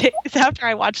 7 days after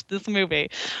I watched this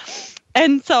movie.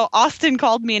 And so Austin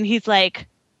called me and he's like,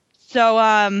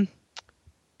 so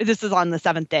this is on the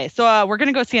 7th day. So we're going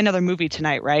to go see another movie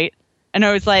tonight, right? And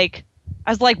I was like,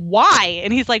 why?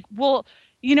 And he's like, well,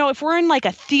 you know, if we're in like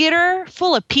a theater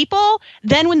full of people,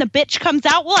 then when the bitch comes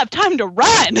out, we'll have time to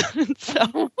run.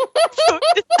 so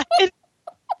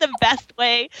the best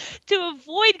way to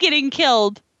avoid getting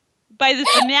killed by this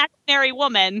imaginary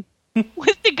woman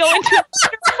was to go into a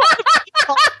theater full of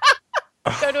people.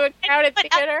 Go to a crowded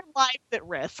theater. Lives at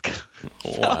risk.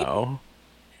 Wow.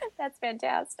 That's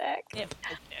fantastic. It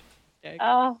was fantastic.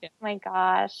 Oh my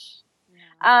gosh.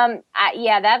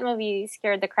 That movie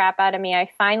scared the crap out of me. I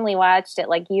finally watched it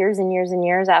like years and years and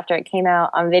years after it came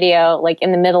out on video, like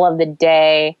in the middle of the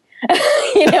day,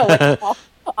 with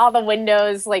all the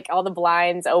windows, like all the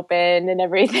blinds open and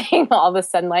everything, all the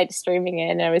sunlight streaming in,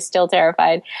 and I was still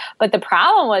terrified. But the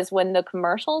problem was when the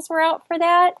commercials were out for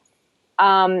that,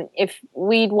 if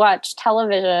we'd watch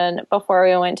television before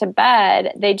we went to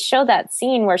bed, they'd show that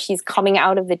scene where she's coming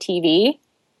out of the TV,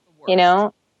 in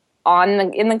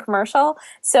the commercial.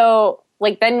 So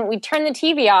like then we turn the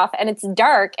TV off and it's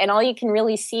dark and all you can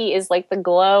really see is like the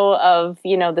glow of,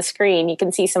 the screen. You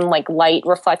can see some like light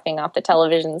reflecting off the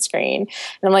television screen. And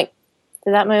I'm like,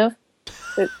 did that move?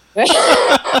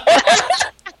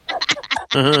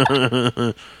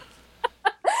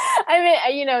 I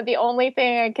mean, the only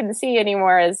thing I can see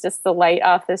anymore is just the light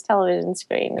off this television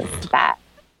screen. It's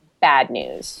bad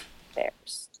news.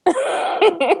 There's.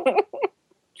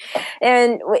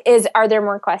 And are there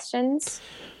more questions?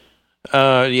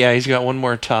 Yeah, he's got one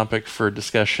more topic for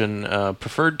discussion.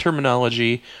 Preferred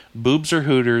terminology: boobs or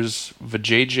hooters,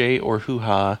 vajayjay or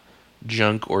hoo-ha,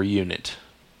 junk or unit.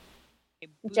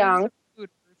 Junk.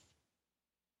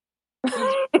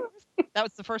 That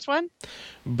was the first one?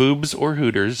 Boobs or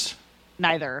hooters?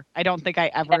 Neither. I don't think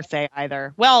I ever say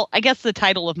either. Well, I guess the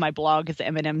title of my blog is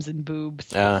M&M's and Boobs.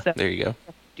 So there you go.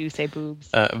 I do say boobs.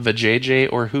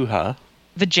 Vajayjay or hoo-ha?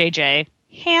 Vajayjay.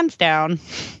 Hands down.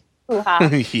 Hoo-ha.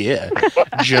 Yeah.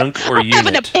 Junk or unit? I have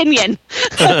an opinion.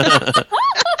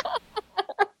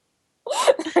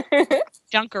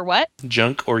 Junk or what?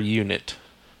 Junk or unit?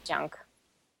 Junk.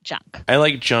 I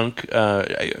like junk.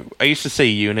 I used to say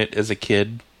unit as a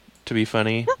kid to be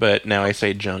funny, but now I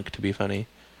say junk to be funny.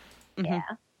 Yeah.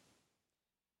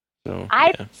 So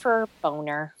I prefer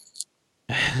boner.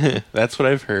 That's what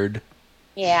I've heard.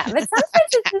 Yeah, but sometimes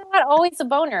it's not always a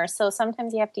boner, so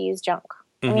sometimes you have to use junk.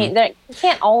 I mean, you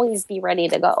can't always be ready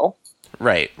to go.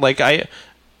 Right. Like I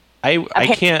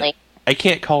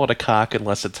can't call it a cock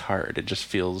unless it's hard. It just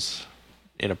feels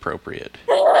inappropriate.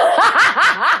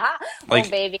 Like, oh,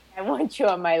 baby, I want you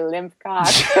on my limp cock.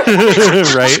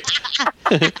 Right?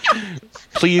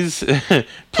 Please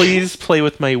play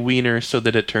with my wiener so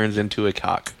that it turns into a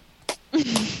cock.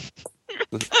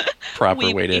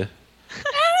 Proper way to...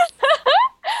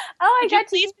 I Would you got to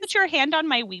please put your hand on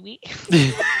my wee wee?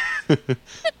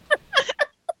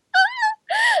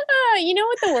 You know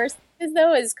what the worst is,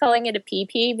 though, is calling it a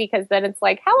pee-pee, because then it's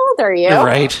like, how old are you?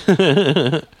 Right.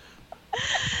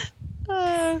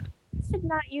 Should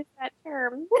not use that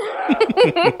term.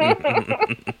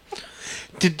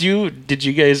 Did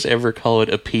you guys ever call it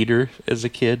a Peter as a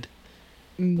kid?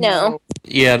 No.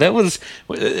 Yeah, it was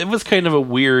kind of a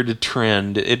weird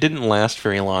trend. It didn't last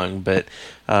very long, but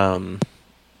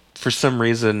for some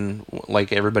reason,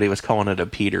 like, everybody was calling it a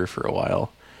Peter for a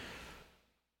while.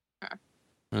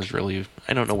 It was really,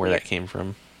 I don't know where that came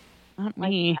from. Not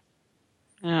me.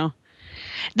 No.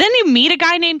 Then you meet a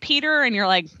guy named Peter, and you're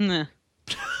like, Yeah.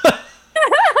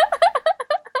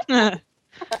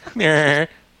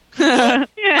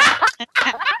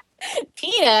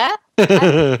 Peter?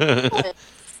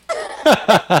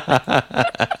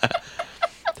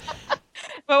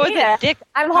 What was Peter, it? Dick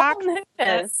I'm Cock? holding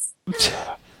this.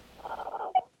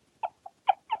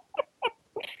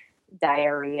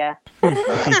 Diarrhea. And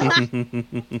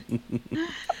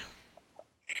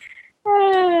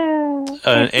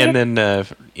then,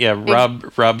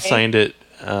 Rob signed it.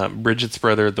 Bridget's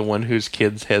brother, the one whose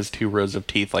kids has 2 rows of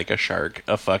teeth like a shark,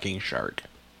 a fucking shark.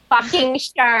 Fucking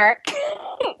shark.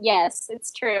 Yes,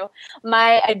 it's true.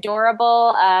 My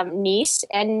adorable niece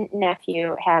and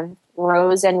nephew have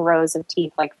rows and rows of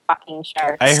teeth like fucking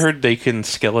sharks. I heard they can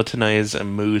skeletonize a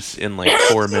moose in like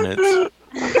 4 minutes.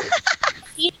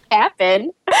 It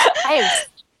happened. I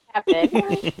have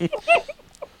happened.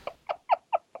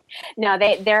 No,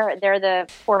 they're the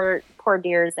poor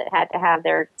deers that had to have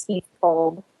their teeth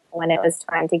pulled when it was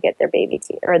time to get their baby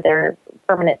teeth or their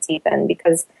permanent teeth in,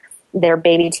 because their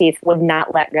baby teeth would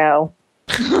not let go.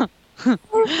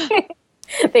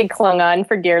 They clung on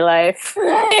for dear life.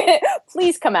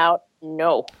 Please come out.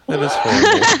 No. That is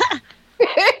horrible.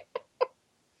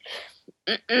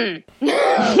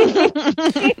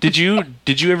 Did you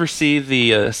ever see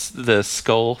the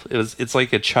skull? It's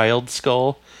like a child's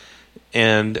skull,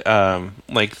 and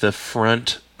like the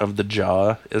front of the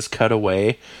jaw is cut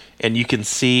away, and you can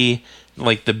see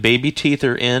like the baby teeth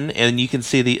are in, and you can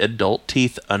see the adult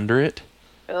teeth under it.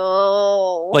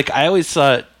 Oh. Like I always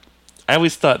thought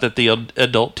that the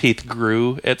adult teeth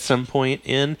grew at some point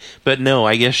in, but no,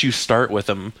 I guess you start with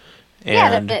them.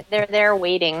 And yeah, they're there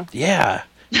waiting. Yeah.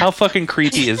 How fucking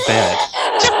creepy is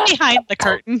that? Just behind the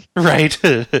curtain. Right.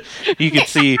 You could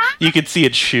see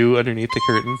its shoe underneath the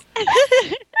curtain.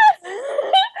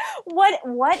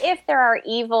 What if there are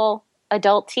evil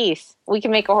adult teeth? We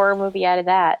can make a horror movie out of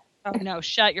that. Oh no,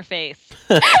 shut your face.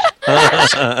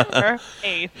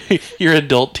 Your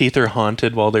adult teeth are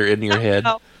haunted while they're in your head.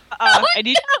 I need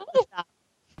you to stop.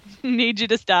 Need you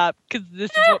to stop, because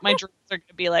this is what my dreams are going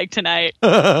to be like tonight.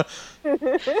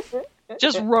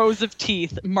 Just rows of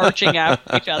teeth marching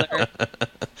after each other.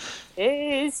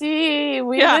 Casey,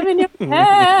 we live in your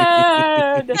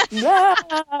head. No.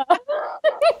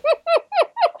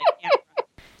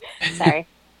 Sorry.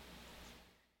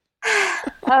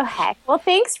 Okay. Well,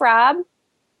 thanks, Rob.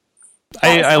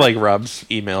 I like Rob's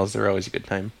emails. They're always a good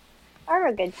time. Are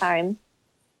a good time.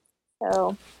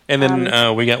 So. And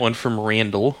then we got one from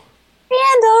Randall.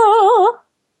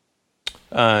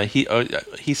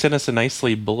 He sent us a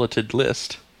nicely bulleted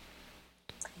list.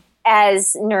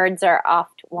 As nerds are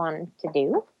oft one to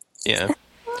do. Yeah.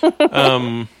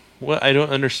 Well, I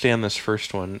don't understand this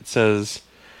first one. It says...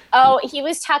 Oh, he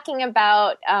was talking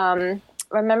about...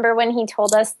 remember when he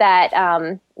told us that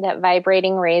that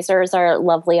vibrating razors are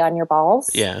lovely on your balls?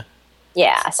 Yeah.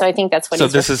 Yeah, so I think that's what. So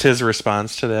this is his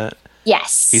response to that.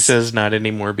 Yes. He says not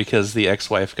anymore because the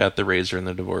ex-wife got the razor in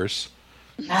the divorce.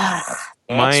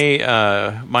 My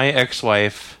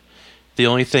ex-wife, the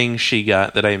only thing she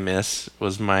got that I miss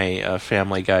was my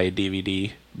Family Guy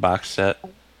DVD box set.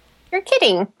 You're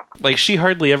kidding. Like, she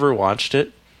hardly ever watched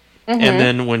it. Mm-hmm. And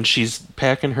then when she's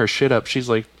packing her shit up, she's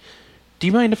like, Do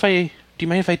you mind if I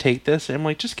take this? And I'm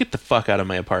like, just get the fuck out of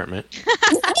my apartment.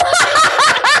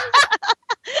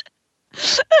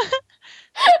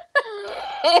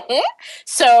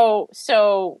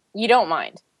 So you don't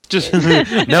mind? Just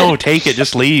no, take it.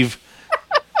 Just leave.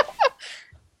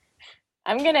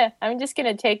 I'm just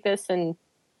gonna take this and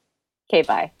okay,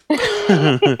 bye.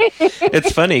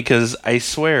 It's funny because I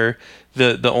swear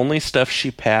the only stuff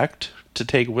she packed to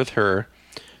take with her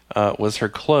was her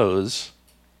clothes,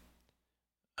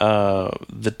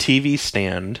 the TV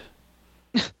stand.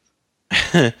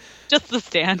 Just the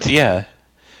stand. Yeah.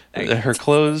 Her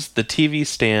clothes, the TV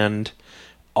stand,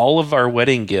 all of our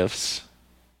wedding gifts.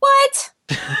 What?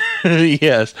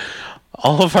 Yes.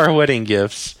 All of our wedding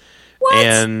gifts. What?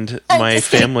 And my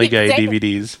Family Guy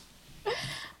DVDs.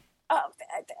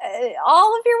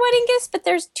 all of your wedding gifts, but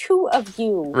there's 2 of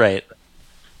you. Right.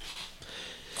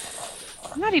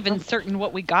 I'm not even certain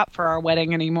what we got for our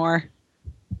wedding anymore.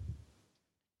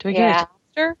 Do we get a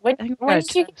toaster? When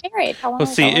did you get married? How long Well,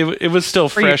 see, ago? it was still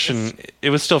fresh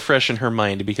in her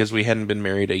mind because we hadn't been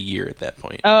married a year at that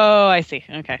point. Oh, I see.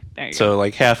 Okay, there you go. So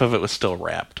like half of it was still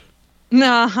wrapped.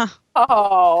 No.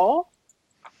 Oh.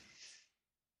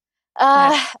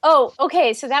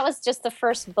 Okay. So that was just the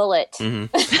first bullet.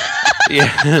 Mm-hmm.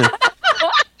 Yeah.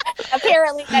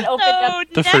 Apparently, that opened up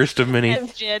the first of many.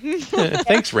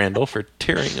 Thanks, Randall, for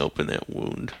tearing open that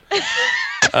wound.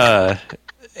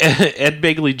 Ed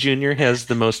Begley Jr. has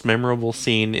the most memorable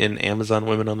scene in Amazon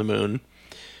Women on the Moon,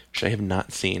 which I have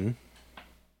not seen.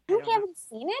 You haven't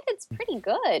seen it? It's pretty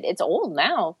good. It's old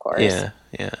now, of course.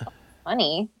 Yeah.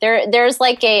 Funny. There's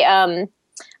like a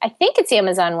I think it's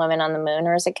Amazon Women on the Moon,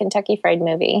 or is it Kentucky Fried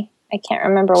Movie? I can't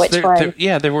remember which one.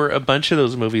 There were a bunch of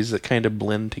those movies that kind of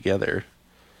blend together.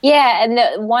 Yeah,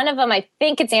 and one of them, I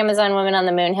think it's Amazon Women on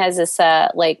the Moon, has this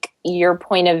like your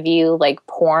point of view, like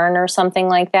porn or something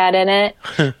like that in it.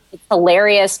 It's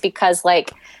hilarious because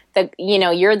like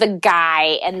you're the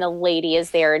guy and the lady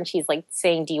is there and she's like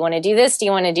saying, "Do you want to do this? Do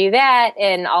you want to do that?"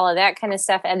 and all of that kind of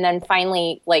stuff. And then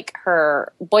finally, like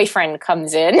her boyfriend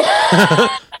comes in and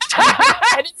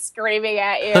is screaming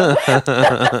at you.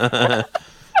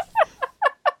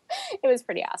 It was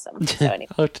pretty awesome. So anyway,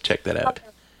 I'll have to check that out.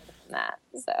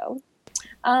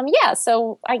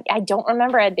 So I don't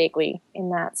remember Ed Begley in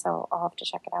that, so I'll have to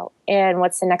check it out. And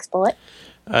what's the next bullet?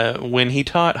 When he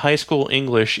taught high school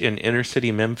English in inner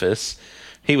city Memphis,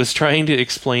 he was trying to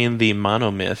explain the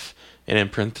monomyth, and in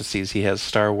parentheses he has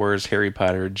Star Wars, Harry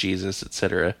Potter, Jesus,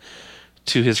 etc.,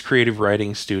 to his creative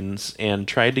writing students, and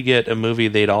tried to get a movie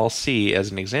they'd all see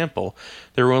as an example.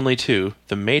 There were only 2,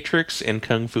 The Matrix and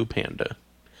Kung Fu Panda.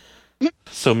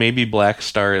 So maybe Black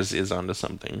Stars is onto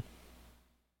something.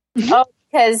 Oh,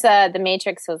 because The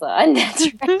Matrix was on. That's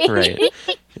right. Right.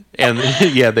 And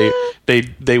yeah,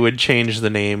 they would change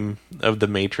the name of The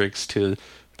Matrix to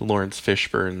Lawrence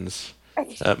Fishburne's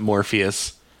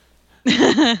Morpheus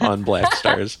on Black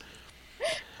Stars.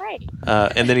 Right.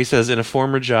 And then he says, in a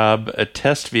former job, a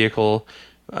test vehicle,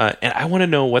 and I want to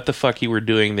know what the fuck you were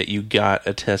doing that you got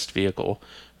a test vehicle.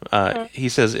 He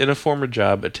says, in a former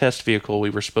job, a test vehicle we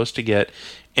were supposed to get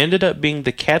ended up being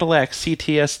the Cadillac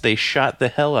CTS they shot the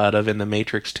hell out of in The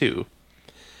Matrix 2.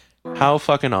 How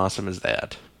fucking awesome is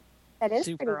that? That is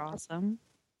super awesome.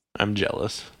 I'm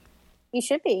jealous. You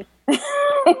should be. The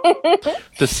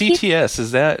CTS,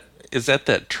 is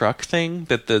that truck thing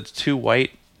that the 2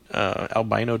 white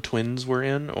albino twins were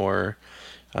in? Or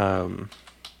I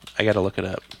gotta look it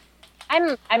up.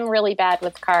 I'm really bad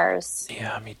with cars.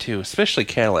 Yeah, me too. Especially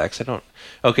Cadillacs.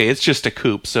 Okay, it's just a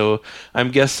coupe, so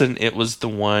I'm guessing it was the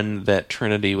one that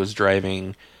Trinity was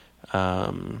driving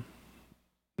the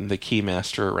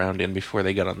Keymaster around in before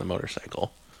they got on the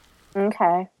motorcycle.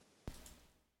 Okay.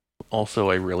 Also,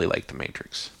 I really like The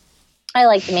Matrix. I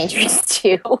like The Matrix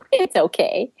too. It's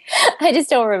okay. I just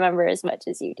don't remember as much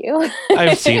as you do.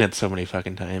 I've seen it so many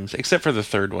fucking times, except for the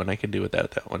third one. I could do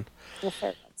without that one. The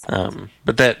third one.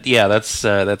 But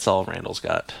that's all Randall's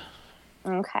got.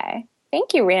 Okay.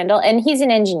 Thank you, Randall. And he's an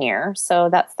engineer, so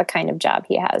that's the kind of job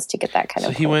he has to get that kind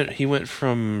of. So he went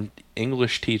from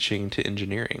English teaching to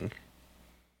engineering.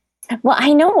 Well,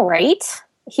 I know, right?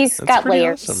 That's got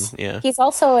layers. Awesome. Yeah. He's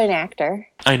also an actor.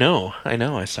 I know.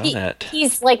 I saw that.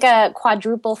 He's like a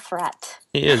quadruple threat.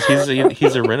 He is.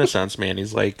 He's a Renaissance man.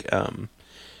 He's like Da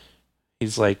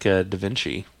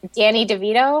Vinci. Danny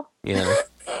DeVito. Yeah.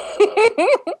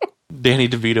 Danny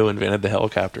DeVito invented the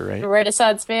helicopter, right?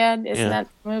 Renaissance Man, isn't that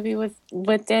the movie with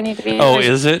Danny DeVito? Oh,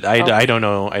 is it? I don't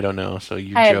know. So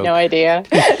I have no idea.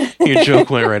 Your joke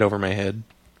went right over my head.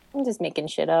 I'm just making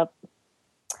shit up.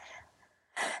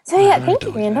 So yeah, thank you,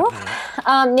 Randall.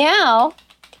 Now,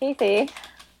 Casey.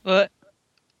 What?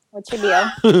 What's your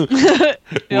deal?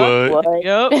 What?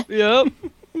 Yep.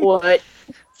 What?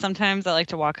 Sometimes I like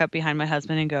to walk up behind my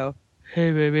husband and go, "Hey,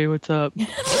 baby, what's up?"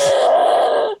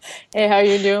 Hey, how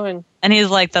you doing? And he's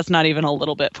like, "That's not even a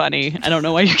little bit funny. I don't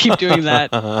know why you keep doing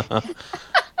that." That's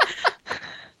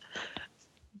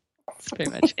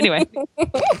pretty much. Anyway,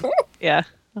 yeah.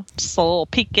 Just a little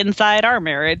peek inside our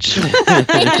marriage. So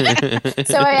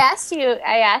I asked you,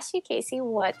 Casey,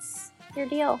 what's your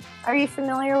deal? Are you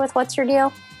familiar with What's Your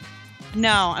Deal?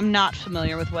 No, I'm not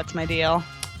familiar with What's My Deal.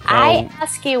 I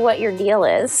ask you what your deal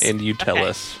is. And you tell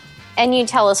us. And you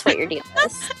tell us what your deal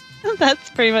is. That's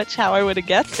pretty much how I would have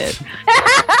guessed it.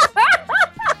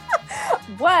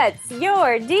 What's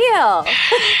your deal?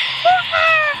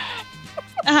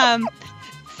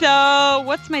 So,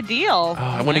 what's my deal? Oh,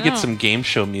 I want to get some game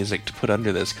show music to put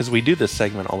under this, because we do this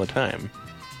segment all the time.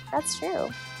 That's true.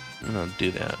 I'm going to do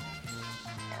that.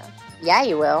 Yeah,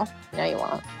 you will. No, you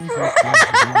won't.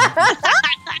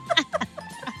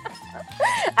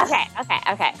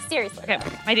 Okay. Seriously. Okay,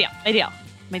 my deal.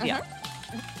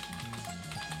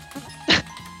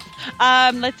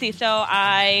 Let's see. So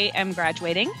I am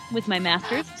graduating with my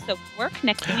master's of social work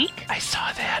next week. I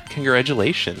saw that.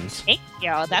 Congratulations. Thank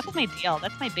you. That's my deal.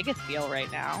 That's my biggest deal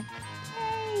right now.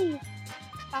 Yay!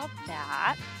 About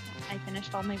that, I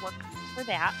finished all my work for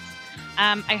that.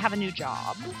 I have a new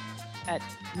job at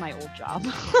my old job.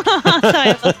 So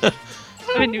I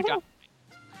have a new job.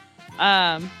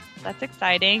 That's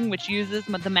exciting, which uses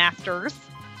the masters.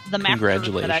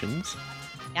 Congratulations.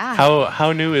 Yeah.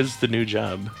 How new is the new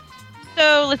job?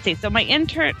 So let's see. So my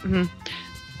internship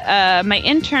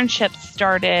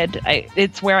started.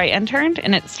 It's where I interned,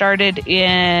 and it started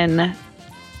in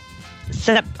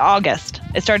August.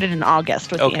 It started in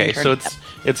August with the internship. Okay, so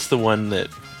it's the one that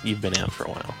you've been at for a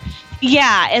while.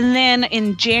 Yeah, and then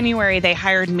in January they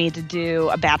hired me to do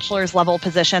a bachelor's level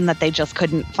position that they just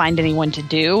couldn't find anyone to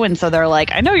do, and so they're like,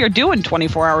 "I know you're doing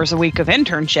 24 hours a week of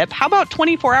internship. How about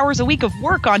 24 hours a week of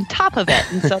work on top of it?"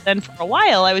 And so then for a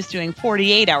while I was doing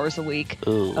 48 hours a week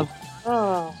of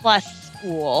plus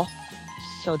school.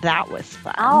 So that was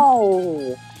fun.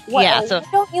 Oh. What, yeah, so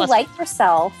don't you like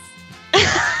yourself?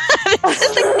 This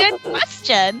is a good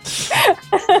question.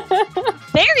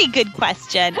 Very good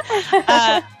question.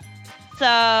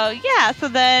 So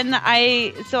then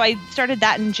I started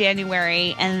that in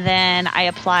January, and then I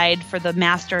applied for the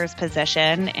master's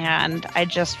position, and I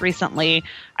just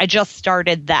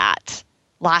started that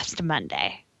last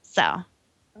Monday. So,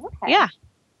 yeah.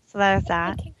 So there's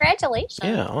that. Congratulations.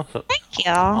 Yeah. Thank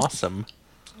you. Awesome.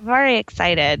 Very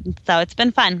excited. So it's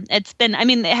been fun. It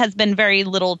has been very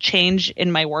little change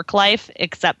in my work life,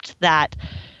 except that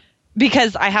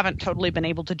because I haven't totally been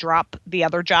able to drop the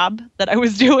other job that I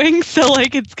was doing. So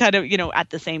like it's kind of,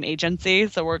 at the same agency.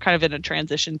 So we're kind of in a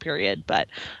transition period, but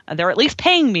they're at least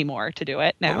paying me more to do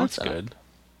it now. Oh, that's good.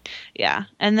 Yeah.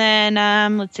 And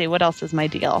then let's see, what else is my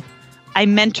deal? I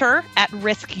mentor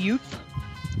at-risk youth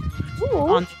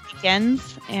on the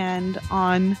weekends and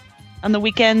on the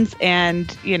weekends and,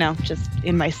 just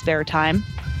in my spare time.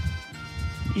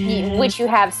 Which you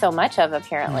have so much of,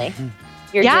 apparently.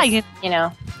 You're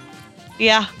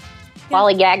Yeah.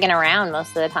 lollygagging around most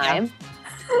of the time.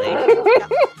 Yeah.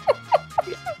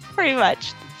 Pretty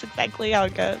much. That's exactly how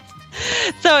it goes.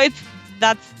 So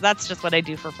that's just what I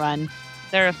do for fun.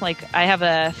 They're I have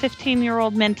a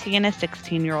 15-year-old mentee and a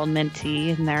 16-year-old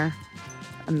mentee, and they're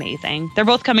amazing. They're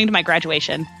both coming to my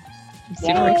graduation.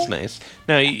 That's nice.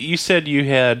 Now, you said you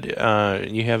had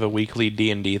you have a weekly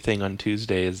D&D thing on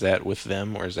Tuesday. Is that with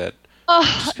them, or is that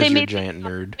just because you're a giant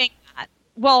nerd?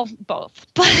 Well, both.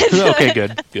 Okay,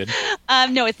 good.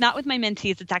 No, it's not with my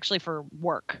mentees. It's actually for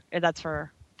work. That's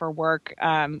for work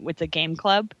with the game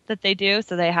club that they do.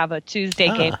 So they have a Tuesday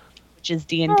game, which is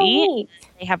D&D. Oh,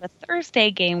 they have a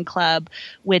Thursday game club,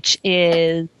 which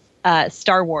is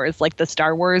Star Wars, like the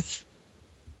Star Wars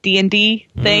D&D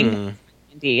thing.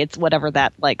 It's whatever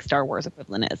that Star Wars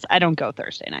equivalent is. I don't go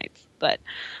Thursday nights, but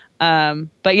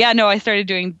yeah, no, I started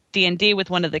doing D&D with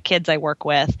one of the kids I work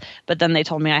with, but then they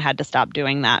told me I had to stop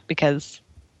doing that because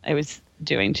I was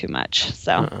doing too much.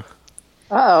 So,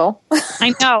 oh,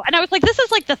 I know, and I was like, "This is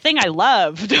the thing I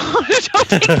love." Don't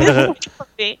take this away from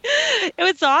me. It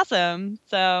was awesome.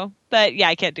 So, but yeah,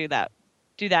 I can't do that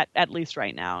at least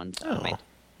right now. And so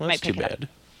that's too bad.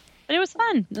 But it was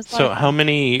fun. So, how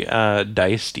many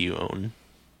dice do you own?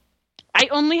 I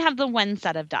only have the one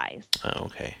set of dice. Oh,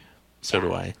 okay. So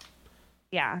do I.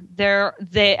 Yeah,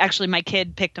 they actually, my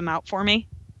kid picked them out for me,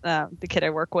 the kid I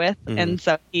work with, and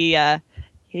so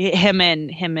him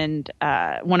and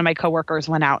one of my coworkers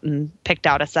went out and picked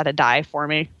out a set of die for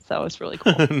me. So it was really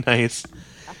cool. Nice.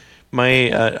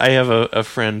 I have a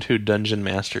friend who dungeon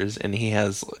masters, and he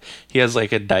has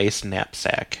a dice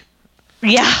knapsack.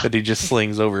 Yeah. That he just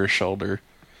slings over his shoulder.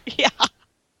 Yeah.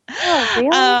 Oh, really?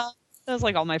 That was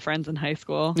all my friends in high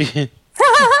school.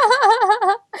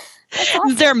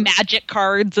 Awesome. Their magic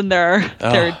cards and their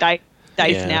dice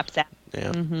knapsack.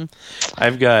 Yeah. Mm-hmm.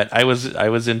 I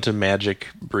was into Magic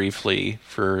briefly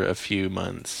for a few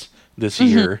months this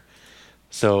year.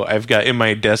 So I've got in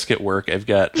my desk at work, I've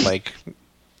got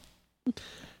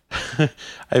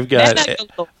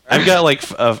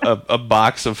a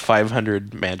box of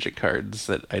 500 Magic cards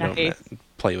that I don't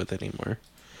play with anymore.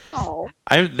 Oh.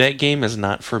 That game is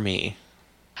not for me.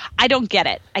 I don't get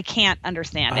it. I can't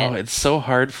understand it. Oh, it's so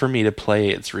hard for me to play.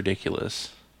 It's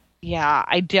ridiculous. Yeah,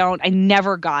 I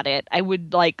never got it. I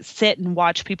would like sit and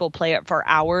watch people play it for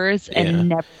hours and Yeah.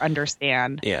 never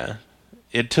understand. Yeah.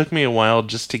 It took me a while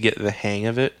just to get the hang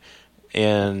of it,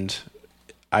 and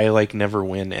I like never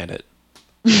win at it.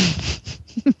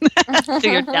 So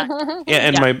you're done. Yeah,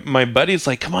 and my buddy's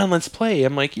like, "Come on, let's play."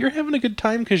 I'm like, "You're having a good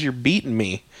time because you're beating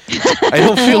me. I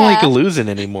don't feel like losing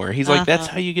anymore." He's like, "That's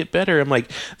how you get better." I'm like,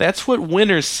 "That's what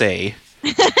winners say,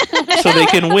 so they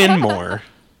can win more."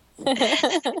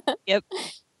 Yep.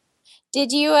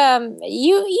 Did you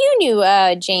you knew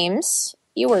James?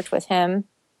 You worked with him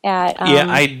at Yeah,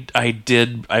 I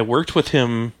did. I worked with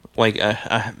him like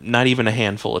not even a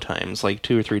handful of times, like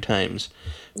 2 or 3 times.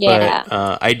 yeah.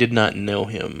 But I did not know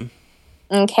him.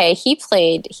 Okay, he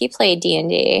played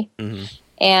D&D,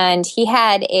 and he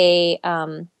had a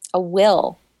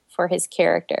will for his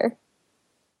character,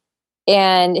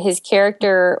 and his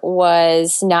character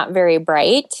was not very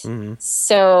bright,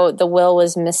 so the will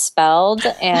was misspelled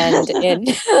and in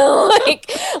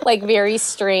like very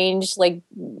strange, like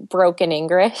broken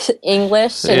English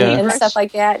and stuff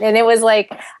like that. And it was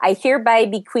like, "I hereby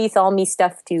bequeath all me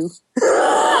stuff to."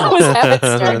 Was how it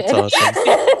started. That's awesome.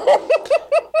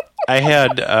 I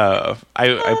had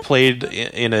I played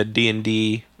in a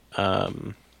D&D.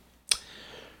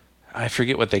 I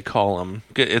forget what they call them.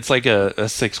 It's like a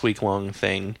 6-week long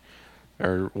thing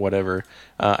or whatever.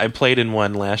 I played in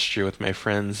one last year with my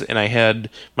friends, and I had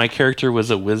my character was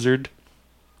a wizard,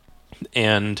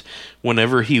 and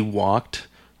whenever he walked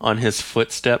on his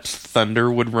footsteps, thunder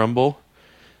would rumble.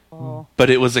 Oh. But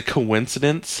it was a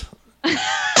coincidence.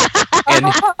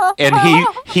 and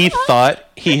he thought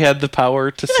he had the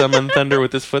power to summon thunder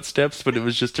with his footsteps, but it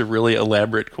was just a really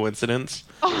elaborate coincidence.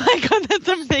 Oh my god, that's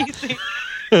amazing.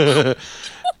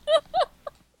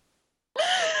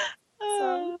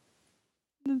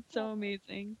 That's so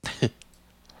amazing. Yeah.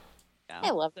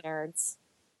 I love nerds.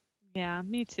 Yeah,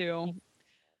 me too.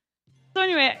 So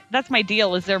anyway, that's my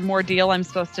deal. Is there more deal I'm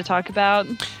supposed to talk about?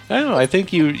 I don't know. I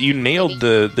think you nailed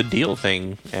the deal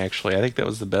thing, actually. I think that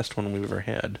was the best one we've ever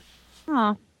had.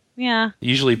 Oh, yeah.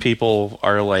 Usually people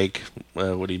are like,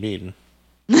 what do you mean?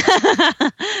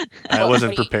 I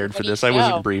wasn't prepared for this. I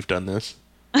wasn't briefed on this.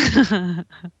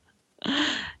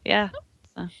 Yeah.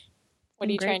 So, what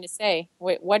are you trying to say?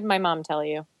 What did my mom tell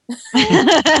you?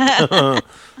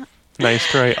 Nice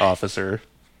try, officer.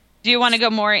 Do you want to go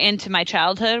more into my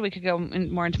childhood? We could go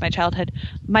more into my childhood.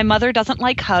 My mother doesn't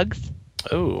like hugs.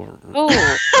 Oh.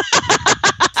 Oh.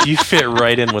 You fit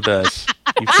right in with us.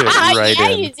 You fit right in. Yeah,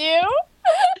 you do.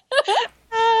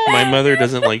 My mother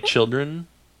doesn't like children.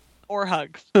 Or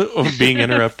hugs. Or being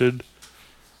interrupted.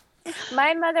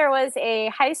 My mother was a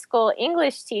high school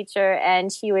English teacher,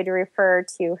 and she would refer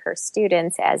to her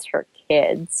students as her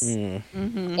kids. Mm.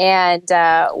 And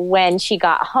when she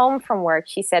got home from work,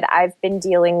 she said, "I've been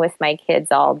dealing with my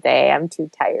kids all day. I'm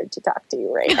too tired to talk to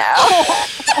you right now."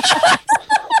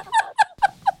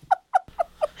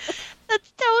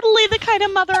 That's totally the kind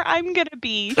of mother I'm going to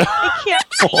be. I can't.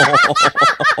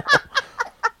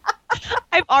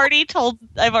 I've already told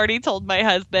my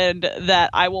husband that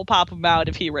I will pop him out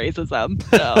if he raises them.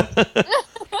 So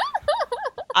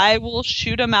I will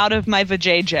shoot him out of my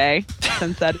vajayjay,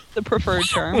 since that is the preferred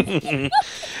term.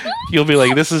 You'll be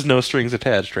like, "This is no strings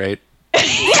attached, right?"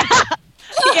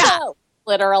 Yeah.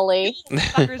 Literally.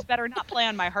 Fuckers better not play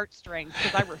on my heartstrings,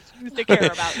 because I refuse to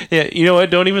care about you. Yeah, you know what?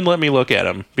 Don't even let me look at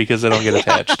them, because I don't get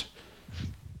attached.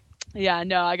 Yeah,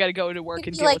 no, I gotta go to work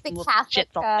and deal like with the some little Catholic,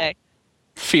 shits all day.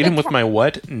 Feed him with my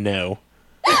what? No.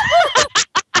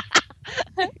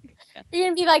 You're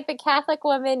going to be like the Catholic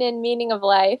woman in Meaning of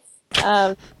Life.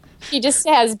 She just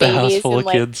has The house babies full and of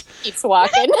like kids. keeps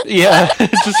walking. Yeah,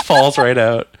 it just falls right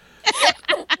out.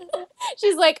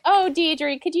 She's like, "Oh,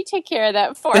 Deidre, could you take care of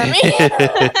that for me?"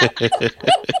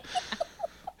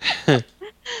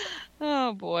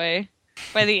 Oh boy.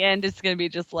 By the end, it's going to be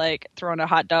just like throwing a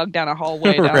hot dog down a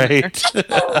hallway. Down Right.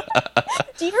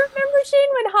 Do you remember, Shane,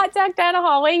 when Hot Dog Down a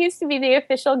Hallway used to be the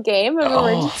official game of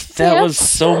emergency That camp? was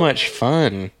so much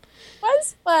fun. It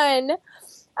was fun.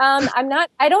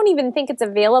 I don't even think it's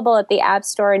available at the App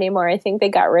Store anymore. I think they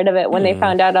got rid of it when they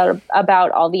found out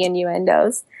about all the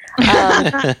innuendos.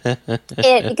 Because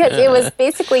it was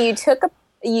basically you took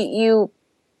you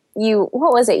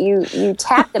what was it? You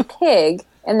tapped a pig,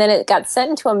 and then it got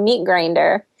sent into a meat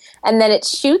grinder, and then it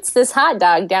shoots this hot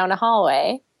dog down a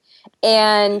hallway.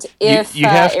 And if you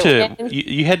had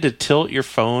to tilt your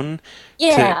phone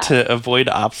to avoid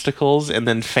obstacles, and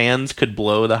then fans could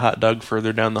blow the hot dog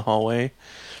further down the hallway.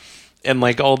 And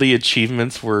like all the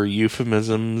achievements were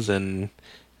euphemisms and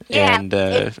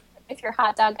if your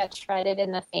hot dog got shredded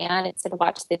in the fan, it said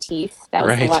 "watch the teeth." That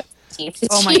was Right. the watch the teeth.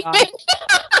 Oh my god!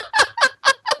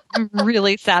 I'm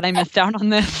really sad I missed out on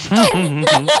this. And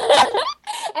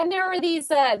there were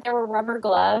there were rubber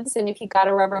gloves, and if you got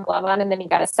a rubber glove on and then you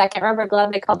got a second rubber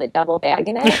glove, they called it double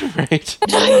bagging it. Right.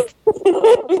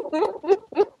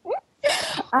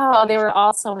 Oh, they were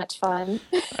all so much fun.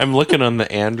 I'm looking on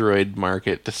the Android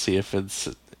market to see if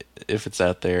it's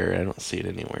out there. I don't see it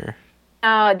anywhere.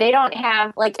 They don't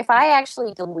have, like, if I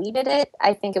actually deleted it,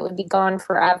 I think it would be gone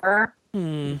forever.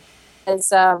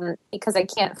 Because I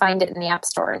can't find it in the App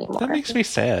Store anymore. That makes me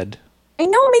sad. I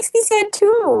know, it makes me sad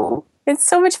too. It's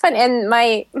so much fun. And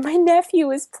my nephew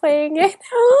was playing it. And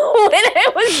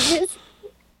I was just...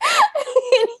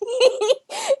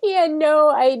 he had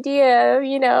no idea,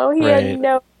 He had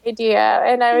no idea.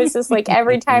 And I was just like,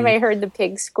 every time I heard the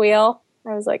pig squeal,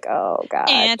 I was like, oh, God.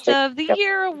 Aunt of the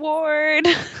Year award.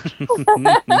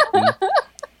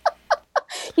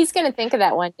 He's going to think of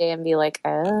that one day and be like,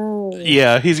 oh.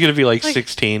 Yeah, he's going to be like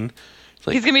 16. He's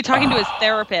going to be talking to his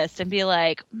therapist and be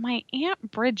like, my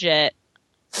Aunt Bridget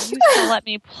used to let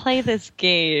me play this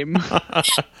game.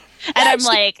 And I'm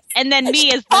like, and then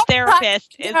me as the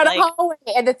therapist is like, hallway,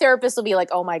 and the therapist will be like,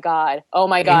 oh my god,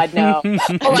 no, oh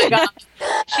my god.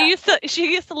 She used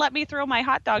to let me throw my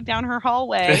hot dog down her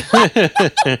hallway.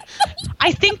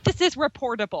 I think this is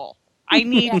reportable. I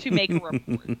need to make a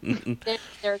report.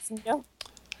 There's no.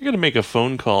 I gotta make a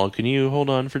phone call. Can you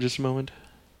hold on for just a moment?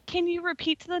 Can you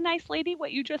repeat to the nice lady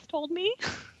what you just told me?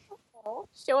 Oh,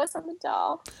 show us on the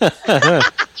doll.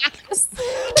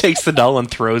 Takes the doll and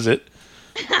throws it.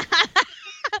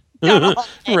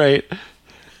 Right.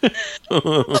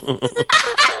 Oh,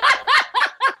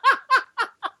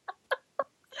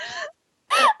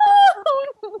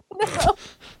 no.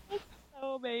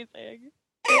 So amazing.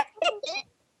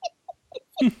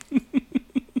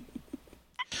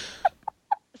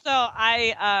 So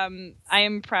I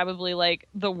am probably like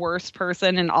the worst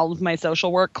person in all of my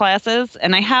social work classes,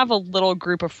 and I have a little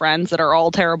group of friends that are all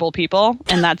terrible people,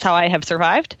 and that's how I have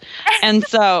survived. And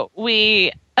so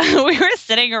we were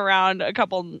sitting around a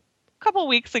couple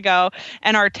weeks ago,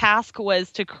 and our task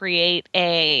was to create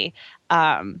a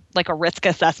like a risk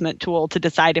assessment tool to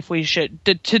decide if we should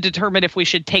to determine if we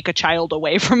should take a child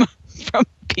away from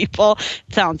people.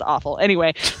 It sounds awful.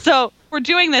 Anyway, so we're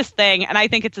doing this thing, and I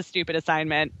think it's a stupid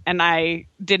assignment, and I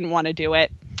didn't want to do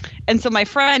it. And so my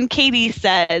friend Katie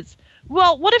says,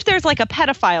 well, what if there's like a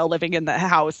pedophile living in the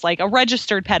house, like a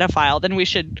registered pedophile? Then we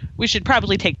should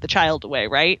probably take the child away,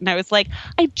 right? And I was like,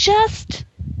 I just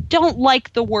don't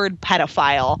like the word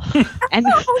pedophile. And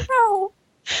oh, no.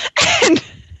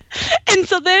 And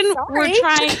so then we're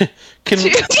trying can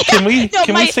we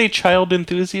say child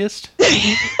enthusiast?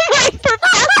 My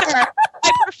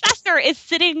professor is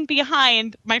sitting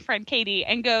behind my friend Katie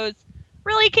and goes,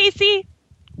 really, Casey?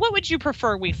 What would you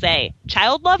prefer we say?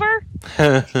 Child lover?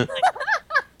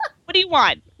 What do you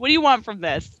want? What do you want from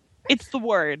this? It's the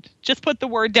word. Just put the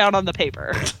word down on the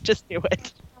paper. Just do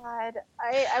it. God,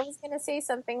 I was going to say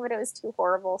something, but it was too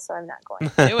horrible, so I'm not going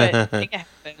to. Do it. Make it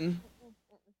happen.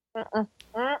 Type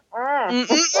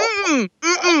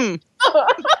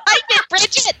it,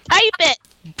 Bridget. Type it.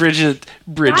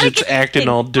 Bridget's acting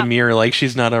all demure, like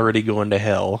she's not already going to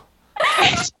hell.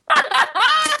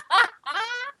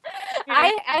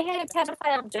 I had a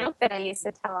pedophile joke that I used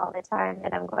to tell all the time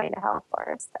that I'm going to hell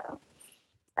for. So,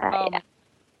 yeah.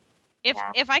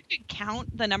 If I could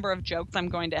count the number of jokes I'm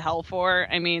going to hell for,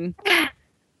 I mean,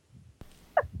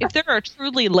 if there are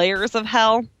truly layers of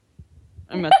hell,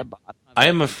 I'm at the bottom. I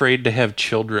am afraid to have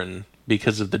children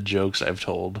because of the jokes I've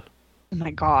told. Oh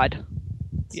my God.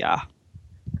 Yeah.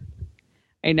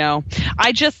 I know.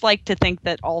 I just like to think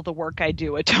that all the work I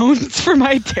do atones for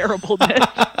my terribleness.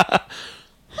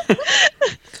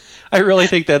 I really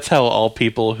think that's how all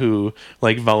people who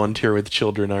like volunteer with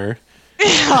children are.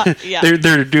 Yeah.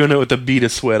 They're doing it with a bead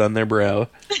of sweat on their brow.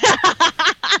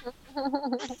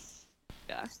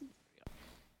 Yeah.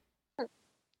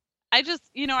 I just,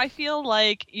 I feel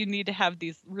like you need to have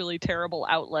these really terrible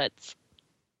outlets.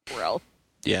 Or else.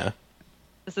 Yeah.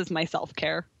 This is my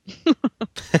self-care.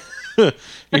 You're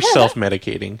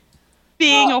self-medicating.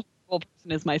 Being a horrible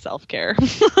person is my self-care.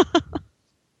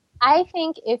 I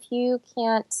think if you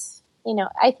can't,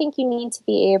 I think you need to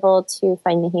be able to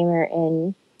find the humor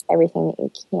in everything that you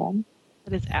can.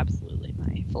 That is absolutely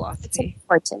my philosophy. It's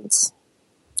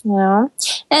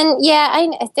important. And yeah,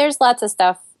 there's lots of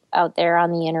stuff out there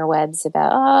on the interwebs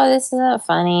about, oh, this is not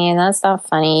funny and that's not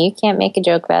funny. You can't make a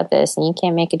joke about this and you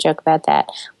can't make a joke about that.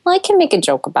 Well, I can make a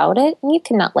joke about it and you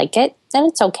cannot like it. Then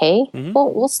it's okay. Mm-hmm.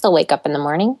 We'll still wake up in the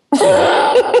morning.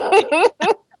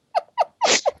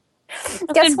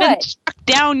 Guess what? Been struck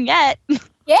down yet?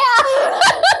 Yeah.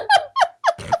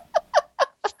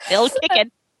 Still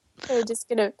kicking. They're just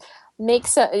gonna make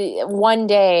one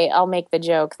day I'll make the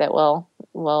joke that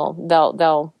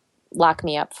they'll lock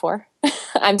me up for.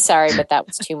 I'm sorry, but that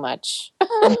was too much.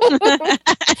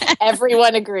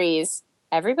 Everyone agrees.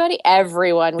 Everybody?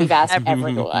 Everyone. We've asked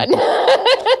everyone.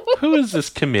 Who is this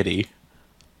committee?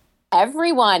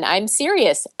 Everyone. I'm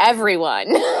serious.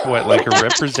 Everyone. What, like a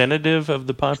representative of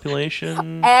the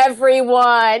population?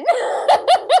 Everyone.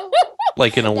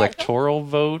 Like an electoral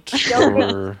vote?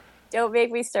 Or... Don't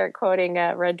make me start quoting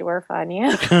Red Dwarf on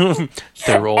you.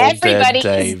 They're all Everybody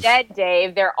dead, Dave. is dead,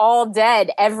 Dave. They're all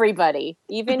dead. Everybody.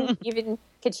 Even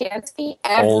Kachansky.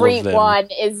 Everyone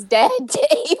is dead,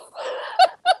 Dave.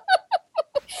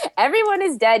 Everyone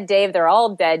is dead, Dave. They're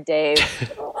all dead, Dave.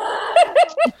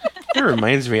 It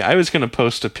reminds me, I was going to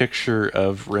post a picture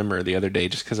of Rimmer the other day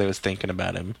just because I was thinking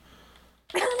about him.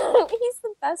 He's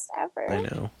the best ever. I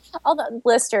know. Although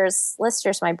Lister's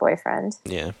my boyfriend.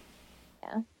 Yeah.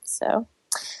 Yeah. So,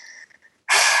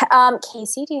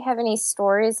 Casey, do you have any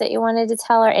stories that you wanted to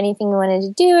tell, or anything you wanted to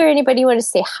do, or anybody you want to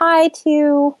say hi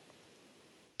to?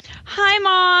 Hi,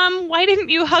 Mom. Why didn't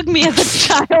you hug me as a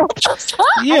child?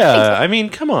 Yeah, I mean,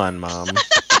 come on, Mom.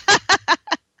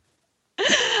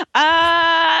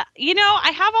 I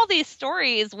have all these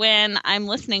stories when I'm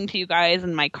listening to you guys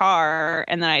in my car,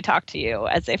 and then I talk to you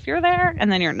as if you're there, and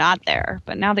then you're not there.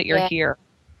 But now that you're here.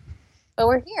 But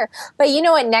we're here. But you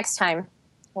know what? Next time.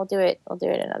 We'll do it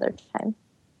another time.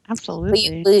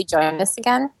 Absolutely. Will you join us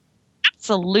again?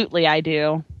 Absolutely, I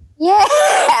do. Yeah,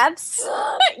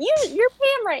 absolutely. You're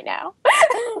Pam right now.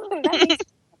 That makes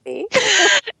me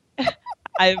happy.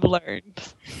 I've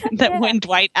learned that when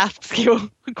Dwight asks you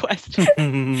a question,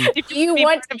 do you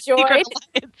want to join?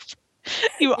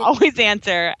 You always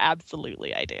answer,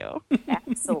 absolutely, I do.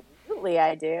 Absolutely,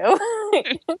 I do.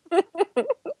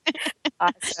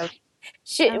 Awesome.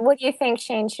 What do you think,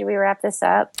 Shane? Should we wrap this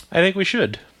up? I think we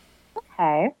should.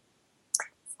 Okay.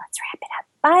 Let's wrap it up.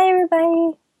 Bye,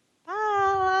 everybody.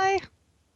 Bye.